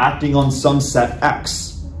G acting on some set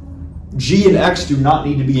X. G and X do not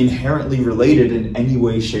need to be inherently related in any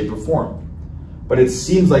way, shape, or form. But it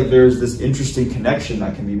seems like there's this interesting connection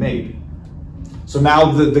that can be made. So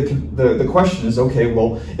now the question is, okay,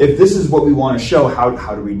 well, if this is what we want to show,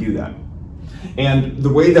 how do we do that? And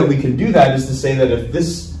the way that we can do that is to say that if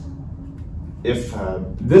this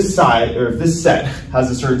set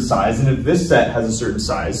has a certain size, and if this set has a certain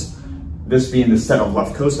size, this being the set of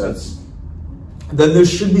left cosets, then there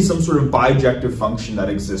should be some sort of bijective function that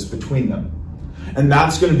exists between them. And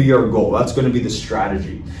that's going to be our goal. That's going to be the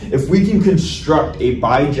strategy. If we can construct a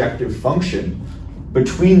bijective function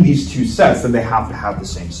between these two sets, then they have to have the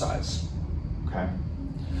same size. Okay?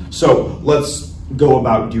 So let's go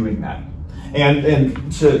about doing that.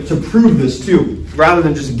 And to prove this too, rather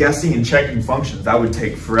than just guessing and checking functions, that would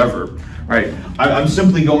take forever, right? I'm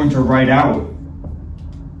simply going to write out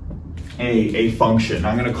a function.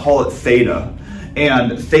 I'm going to call it theta.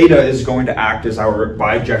 And theta is going to act as our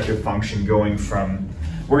bijective function going from,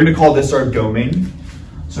 we're going to call this our domain.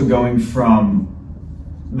 So going from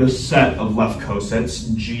the set of left cosets,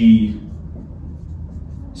 G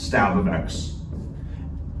stab of X,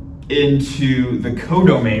 into the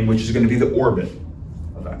codomain, which is going to be the orbit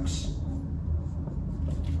of X.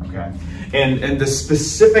 Okay, and the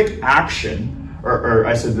specific action, or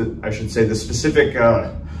I should say the specific,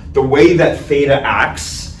 the way that theta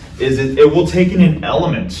acts is it will take in an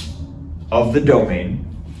element of the domain.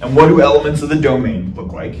 And what do elements of the domain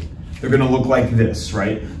look like? They're going to look like this,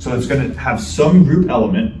 right? So it's going to have some group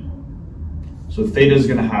element. So theta is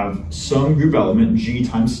going to have some group element, G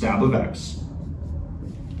times stab of X.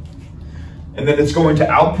 And then it's going to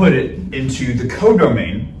output it into the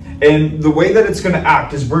codomain. And the way that it's going to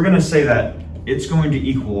act is we're going to say that it's going to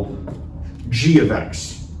equal G of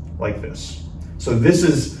X, like this. So this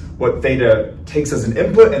is what theta takes as an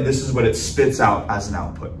input, and this is what it spits out as an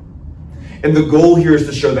output. And the goal here is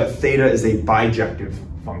to show that theta is a bijective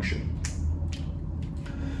function.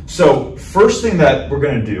 So first thing that we're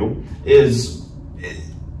going to do is,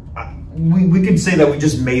 we could say that we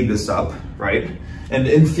just made this up, right? And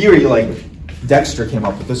in theory, like Dexter came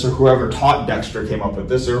up with this, or whoever taught Dexter came up with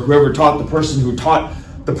this, or whoever taught the person who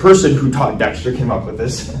taught Dexter came up with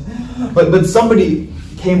this. but somebody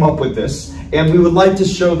came up with this, and we would like to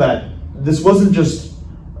show that this wasn't just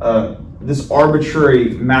this arbitrary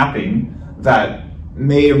mapping that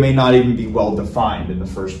may or may not even be well defined in the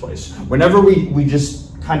first place. Whenever we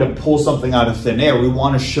just kind of pull something out of thin air, we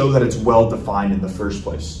want to show that it's well defined in the first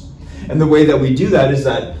place. And the way that we do that is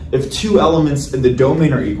that if two elements in the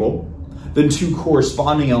domain are equal, then two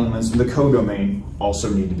corresponding elements in the codomain also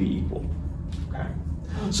need to be equal. Okay.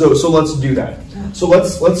 So let's do that. So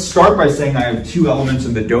let's start by saying I have two elements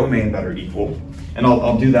in the domain that are equal, and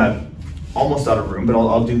I'll do that almost out of room, but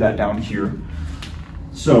I'll do that down here.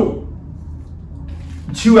 So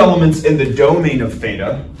two elements in the domain of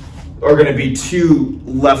theta are going to be two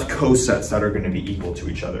left cosets that are going to be equal to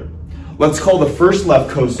each other. Let's call the first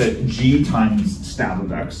left coset g times stab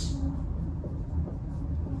of x.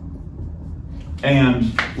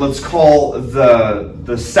 And let's call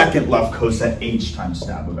the second left coset h times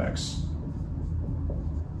stab of x.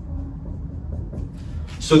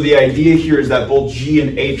 So the idea here is that both g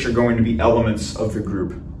and h are going to be elements of the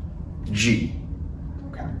group G.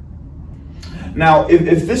 Okay. Now,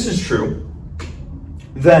 if this is true,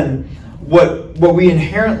 then what we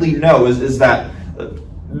inherently know is that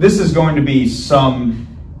this is going to be this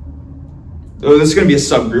is going to be a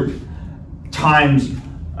subgroup times,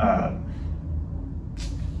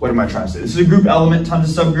 what am I trying to say? This is a group element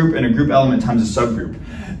times a subgroup, and a group element times a subgroup.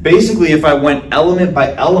 Basically, if I went element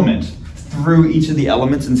by element through each of the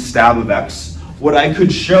elements in stab of x, what I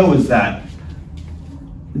could show is that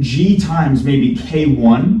g times maybe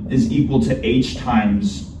k1 is equal to h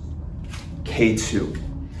times k2.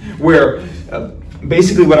 Where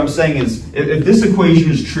basically what I'm saying is, if this equation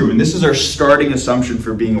is true, and this is our starting assumption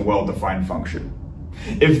for being a well-defined function,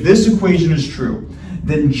 if this equation is true,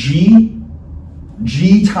 then g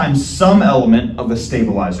times some element of a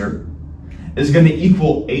stabilizer is going to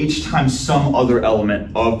equal h times some other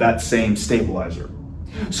element of that same stabilizer.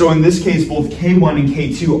 So in this case, both k1 and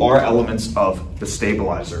k2 are elements of the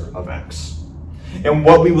stabilizer of x. And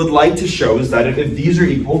what we would like to show is that if these are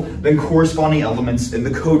equal, then corresponding elements in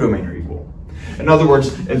the codomain are equal. In other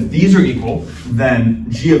words, if these are equal, then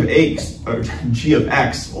g of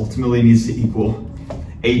x ultimately needs to equal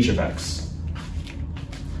h of x.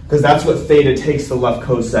 Because that's what theta takes the left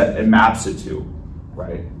coset and maps it to,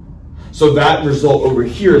 right? So that result over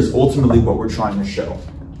here is ultimately what we're trying to show.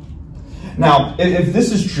 Now, if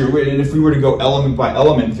this is true, and if we were to go element by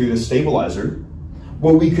element through the stabilizer,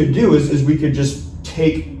 what we could do is we could just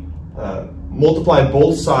multiply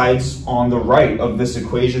both sides on the right of this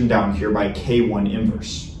equation down here by k1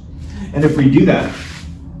 inverse. And if we do that,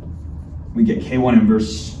 we get k1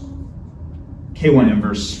 inverse.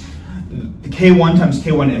 The k1 times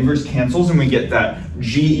k1 inverse cancels, and we get that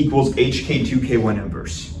g equals hk2 k1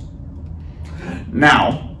 inverse.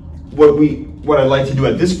 Now, what I'd like to do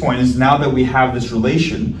at this point is, now that we have this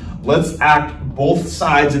relation, let's act both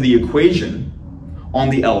sides of the equation on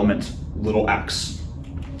the element little x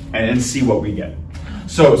and see what we get.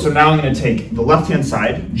 So now I'm going to take the left-hand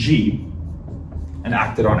side, g, and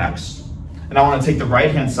act it on x. And I want to take the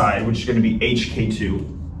right-hand side, which is going to be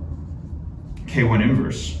hk2 k1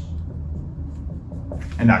 inverse,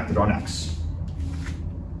 and act it on x.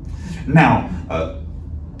 Now,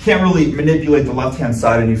 can't really manipulate the left-hand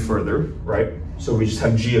side any further, right? So we just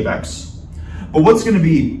have g of x. But what's going to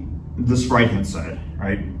be this right-hand side,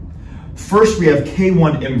 right? First, we have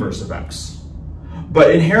k1 inverse of x.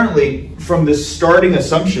 But inherently, from this starting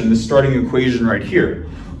assumption, this starting equation right here,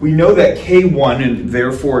 we know that k1, and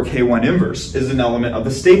therefore k1 inverse, is an element of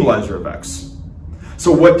the stabilizer of x.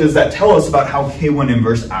 So what does that tell us about how k1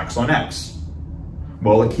 inverse acts on x?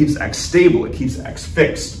 Well, it keeps x stable, it keeps x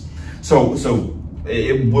fixed. So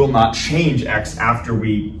it will not change x after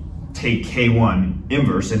we take k1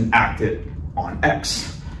 inverse and act it on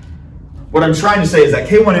x. What I'm trying to say is that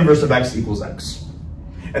k1 inverse of x equals x.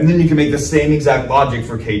 And then you can make the same exact logic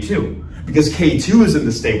for k2. Because k2 is in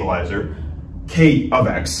the stabilizer, k of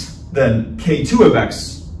x, then k2 of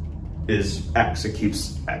x is x. It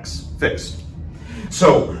keeps x fixed.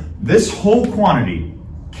 So this whole quantity,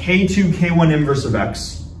 k2, k1 inverse of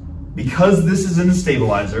x, because this is in the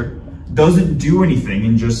stabilizer, doesn't do anything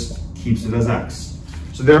and just keeps it as x.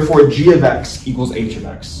 So therefore, g of x equals h of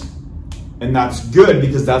x. And that's good,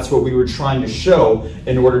 because that's what we were trying to show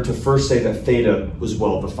in order to first say that theta was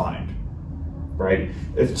well defined, right?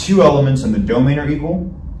 If two elements in the domain are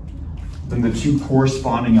equal, then the two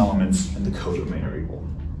corresponding elements in the codomain are equal.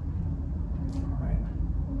 Right?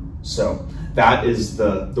 So that is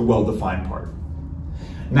the well-defined part.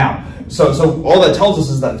 Now, so all that tells us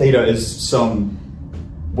is that theta is some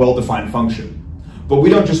well-defined function. But we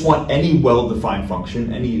don't just want any well-defined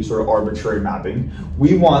function, any sort of arbitrary mapping.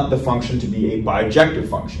 We want the function to be a bijective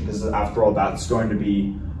function, because after all, that's going to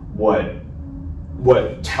be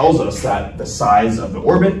what tells us that the size of the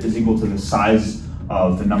orbit is equal to the size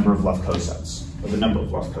of the number of left cosets, or the number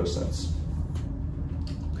of left cosets.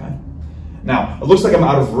 Okay. Now, it looks like I'm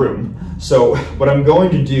out of room, so what I'm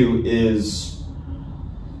going to do is,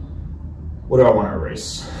 what do I want to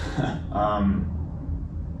erase?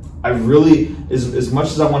 I really, as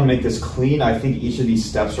much as I want to make this clean, I think each of these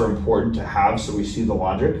steps are important to have so we see the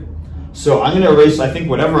logic. So I'm going to erase, I think,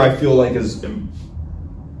 whatever I feel like is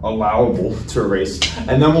allowable to erase,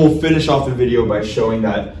 and then we'll finish off the video by showing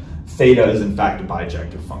that theta is in fact a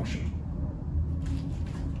bijective function.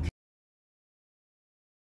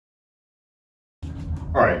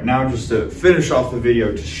 All right, now just to finish off the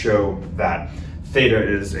video to show that theta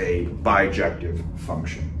is a bijective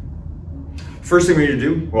function. First thing we need to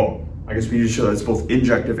do, well, I guess we need to show that it's both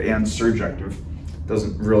injective and surjective.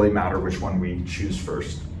 Doesn't really matter which one we choose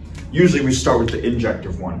first. Usually we start with the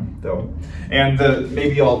injective one, though. And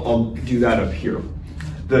maybe I'll do that up here.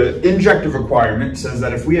 The injective requirement says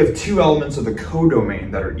that if we have two elements of the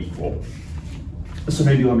codomain that are equal, so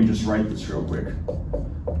maybe let me just write this real quick.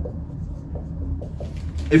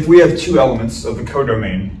 If we have two elements of the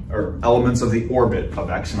codomain, or elements of the orbit of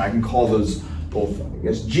x, and I can call those both, I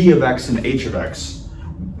guess, g of x and h of x,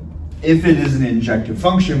 if it is an injective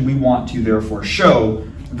function, we want to therefore show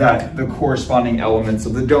that the corresponding elements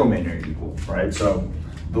of the domain are equal, right? So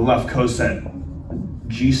the left coset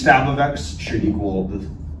g stab of x should equal the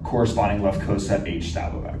corresponding left coset h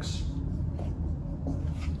stab of x.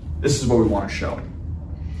 This is what we want to show.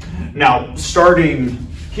 Now, starting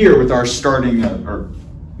here with our or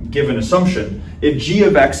given assumption, if g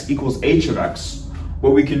of x equals h of x,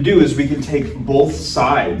 what we can do is we can take both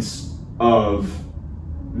sides of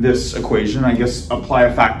this equation, I guess apply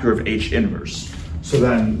a factor of h inverse. So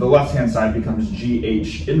then the left-hand side becomes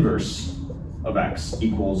gh inverse of x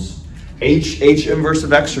equals h inverse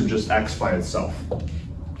of x, or just x by itself.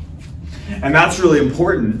 And that's really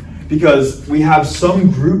important because we have some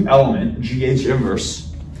group element, gh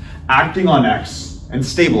inverse, acting on x and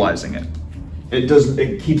stabilizing it.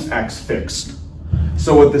 It keeps x fixed.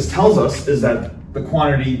 So what this tells us is that the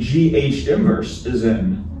quantity gh inverse is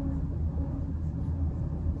in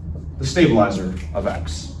the stabilizer of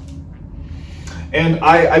x. And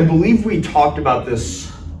I believe we talked about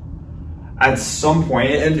this at some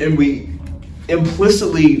point, and we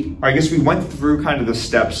implicitly, I guess we went through kind of the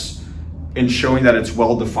steps in showing that it's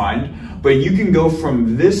well defined, but you can go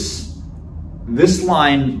from this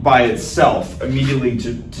line by itself immediately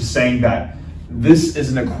to saying that this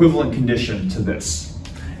is an equivalent condition to this.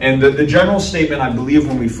 And the general statement, I believe,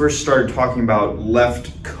 when we first started talking about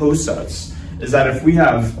left cosets, is that if we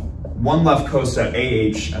have one left coset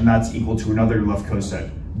AH and that's equal to another left coset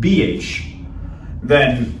BH,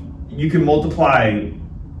 then you can multiply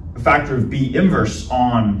a factor of B inverse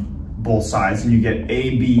on both sides and you get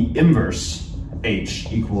AB inverse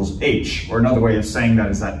H equals H. Or another way of saying that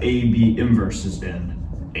is that AB inverse is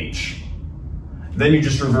in H. Then you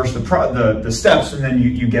just reverse the steps and then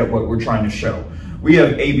you get what we're trying to show. We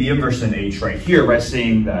have AB inverse in H right here by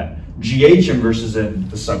saying that GH inverse is in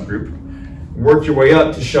the subgroup. Work your way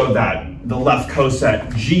up to show that the left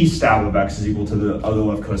coset G stab of X is equal to the other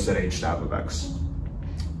left coset H stab of X.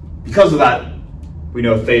 Because of that, we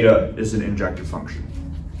know theta is an injective function.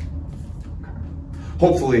 Okay.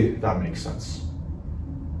 Hopefully that makes sense.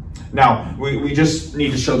 Now, we just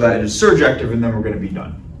need to show that it is surjective and then we're going to be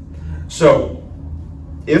done. So,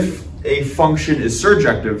 if a function is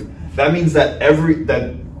surjective, that means that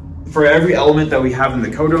for every element that we have in the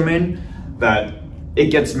codomain, that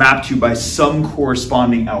it gets mapped to by some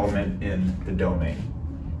corresponding element in the domain.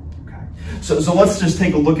 Okay. So let's just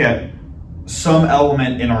take a look at some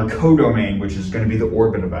element in our codomain, which is going to be the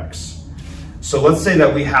orbit of x. So let's say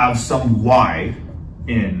that we have some y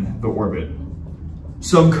in the orbit,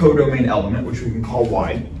 some codomain element, which we can call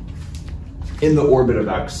y, in the orbit of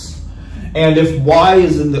x. And if y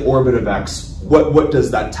is in the orbit of x, what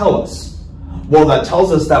does that tell us? Well, that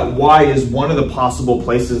tells us that y is one of the possible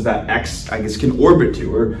places that x, I guess, can orbit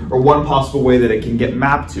to, or one possible way that it can get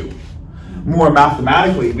mapped to. More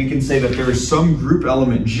mathematically, we can say that there is some group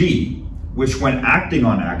element g, which when acting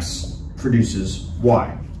on x, produces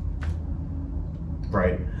y,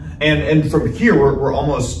 right? And from here, we're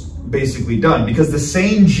almost basically done, because the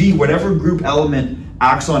same G, whatever group element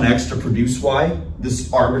acts on X to produce Y,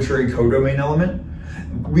 this arbitrary codomain element,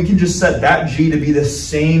 we can just set that G to be the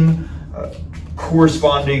same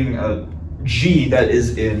corresponding G that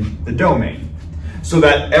is in the domain, so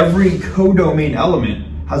that every codomain element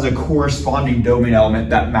has a corresponding domain element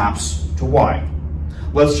that maps to Y.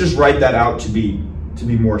 Let's just write that out to be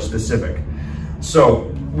more specific. So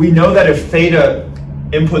we know that if theta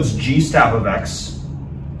inputs G stab of X,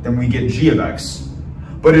 then we get G of X.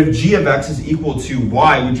 But if G of X is equal to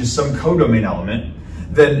Y, which is some codomain element,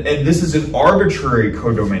 then, and this is an arbitrary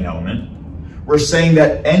codomain element, we're saying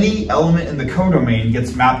that any element in the codomain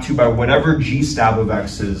gets mapped to by whatever G stab of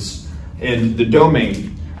X is in the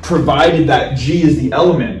domain, provided that G is the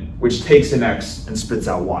element which takes in X and spits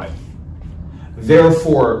out Y.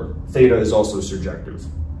 Therefore, theta is also surjective.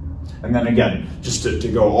 And then again, just to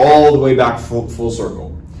go all the way back full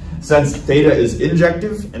circle. Since theta is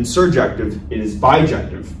injective and surjective, it is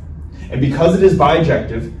bijective. And because it is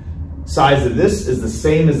bijective, size of this is the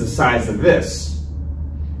same as the size of this.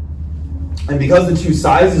 And because the two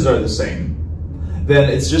sizes are the same, then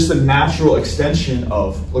it's just a natural extension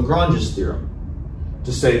of Lagrange's theorem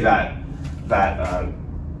to say that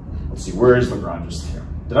let's see, where is Lagrange's theorem?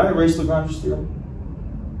 Did I erase Lagrange's theorem?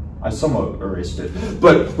 I somewhat erased it,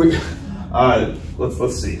 but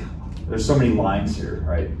let's see. There's so many lines here,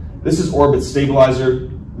 right? This is orbit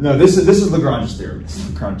stabilizer. No, this is Lagrange's theorem. This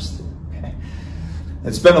is Lagrange's theorem. Okay.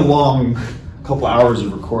 It's been a long couple hours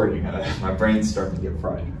of recording. My brain's starting to get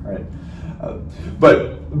fried, right?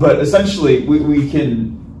 But essentially, we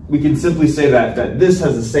can simply say that this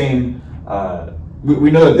has the same.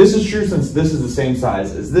 We know that this is true since this is the same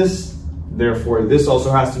size as this. Therefore, this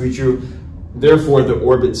also has to be true. Therefore, the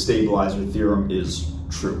orbit stabilizer theorem is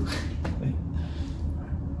true.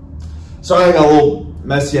 Sorry I got a little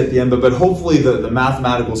messy at the end, but hopefully the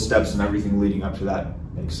mathematical steps and everything leading up to that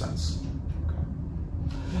makes sense.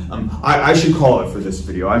 Okay. I should call it for this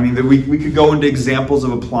video. I mean, we could go into examples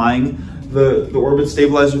of applying the orbit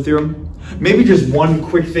stabilizer theorem. Maybe just one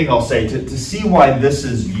quick thing I'll say to see why this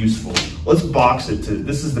is useful. Let's box it to,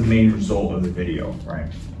 this is the main result of the video,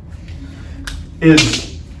 right?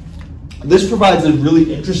 This provides a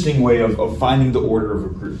really interesting way of finding the order of a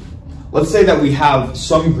group. Let's say that we have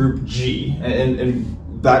some group G, and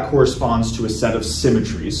that corresponds to a set of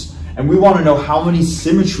symmetries. And we want to know how many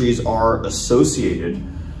symmetries are associated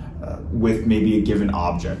with maybe a given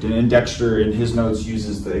object. And Dexter, in his notes,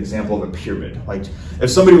 uses the example of a pyramid. Like, if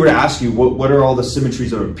somebody were to ask you, what are all the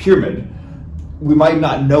symmetries of a pyramid? We might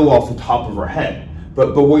not know off the top of our head.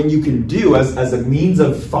 But what you can do as a means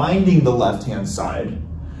of finding the left-hand side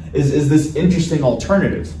is this interesting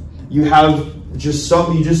alternative. You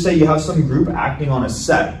just say you have some group acting on a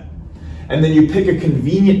set, and then you pick a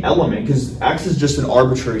convenient element, because X is just an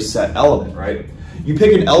arbitrary set element, right? You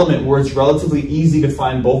pick an element where it's relatively easy to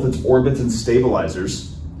find both its orbits and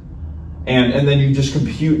stabilizers, and then you just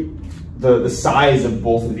compute the size of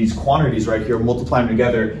both of these quantities right here, multiply them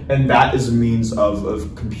together, and that is a means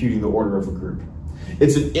of computing the order of a group.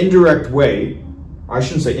 It's an indirect way, I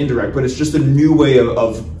shouldn't say indirect, but it's just a new way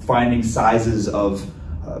of finding sizes of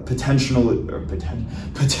potentially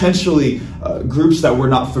groups that we're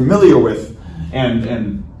not familiar with,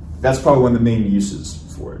 and that's probably one of the main uses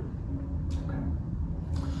for it. Okay.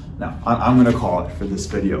 Now, I'm going to call it for this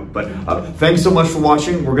video, but thanks so much for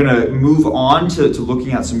watching. We're going to move on to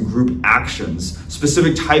looking at some group actions,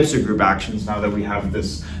 specific types of group actions, now that we have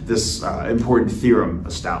this important theorem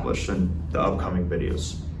established in the upcoming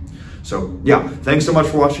videos. So yeah, thanks so much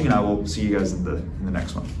for watching, and I will see you guys in the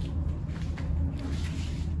next one.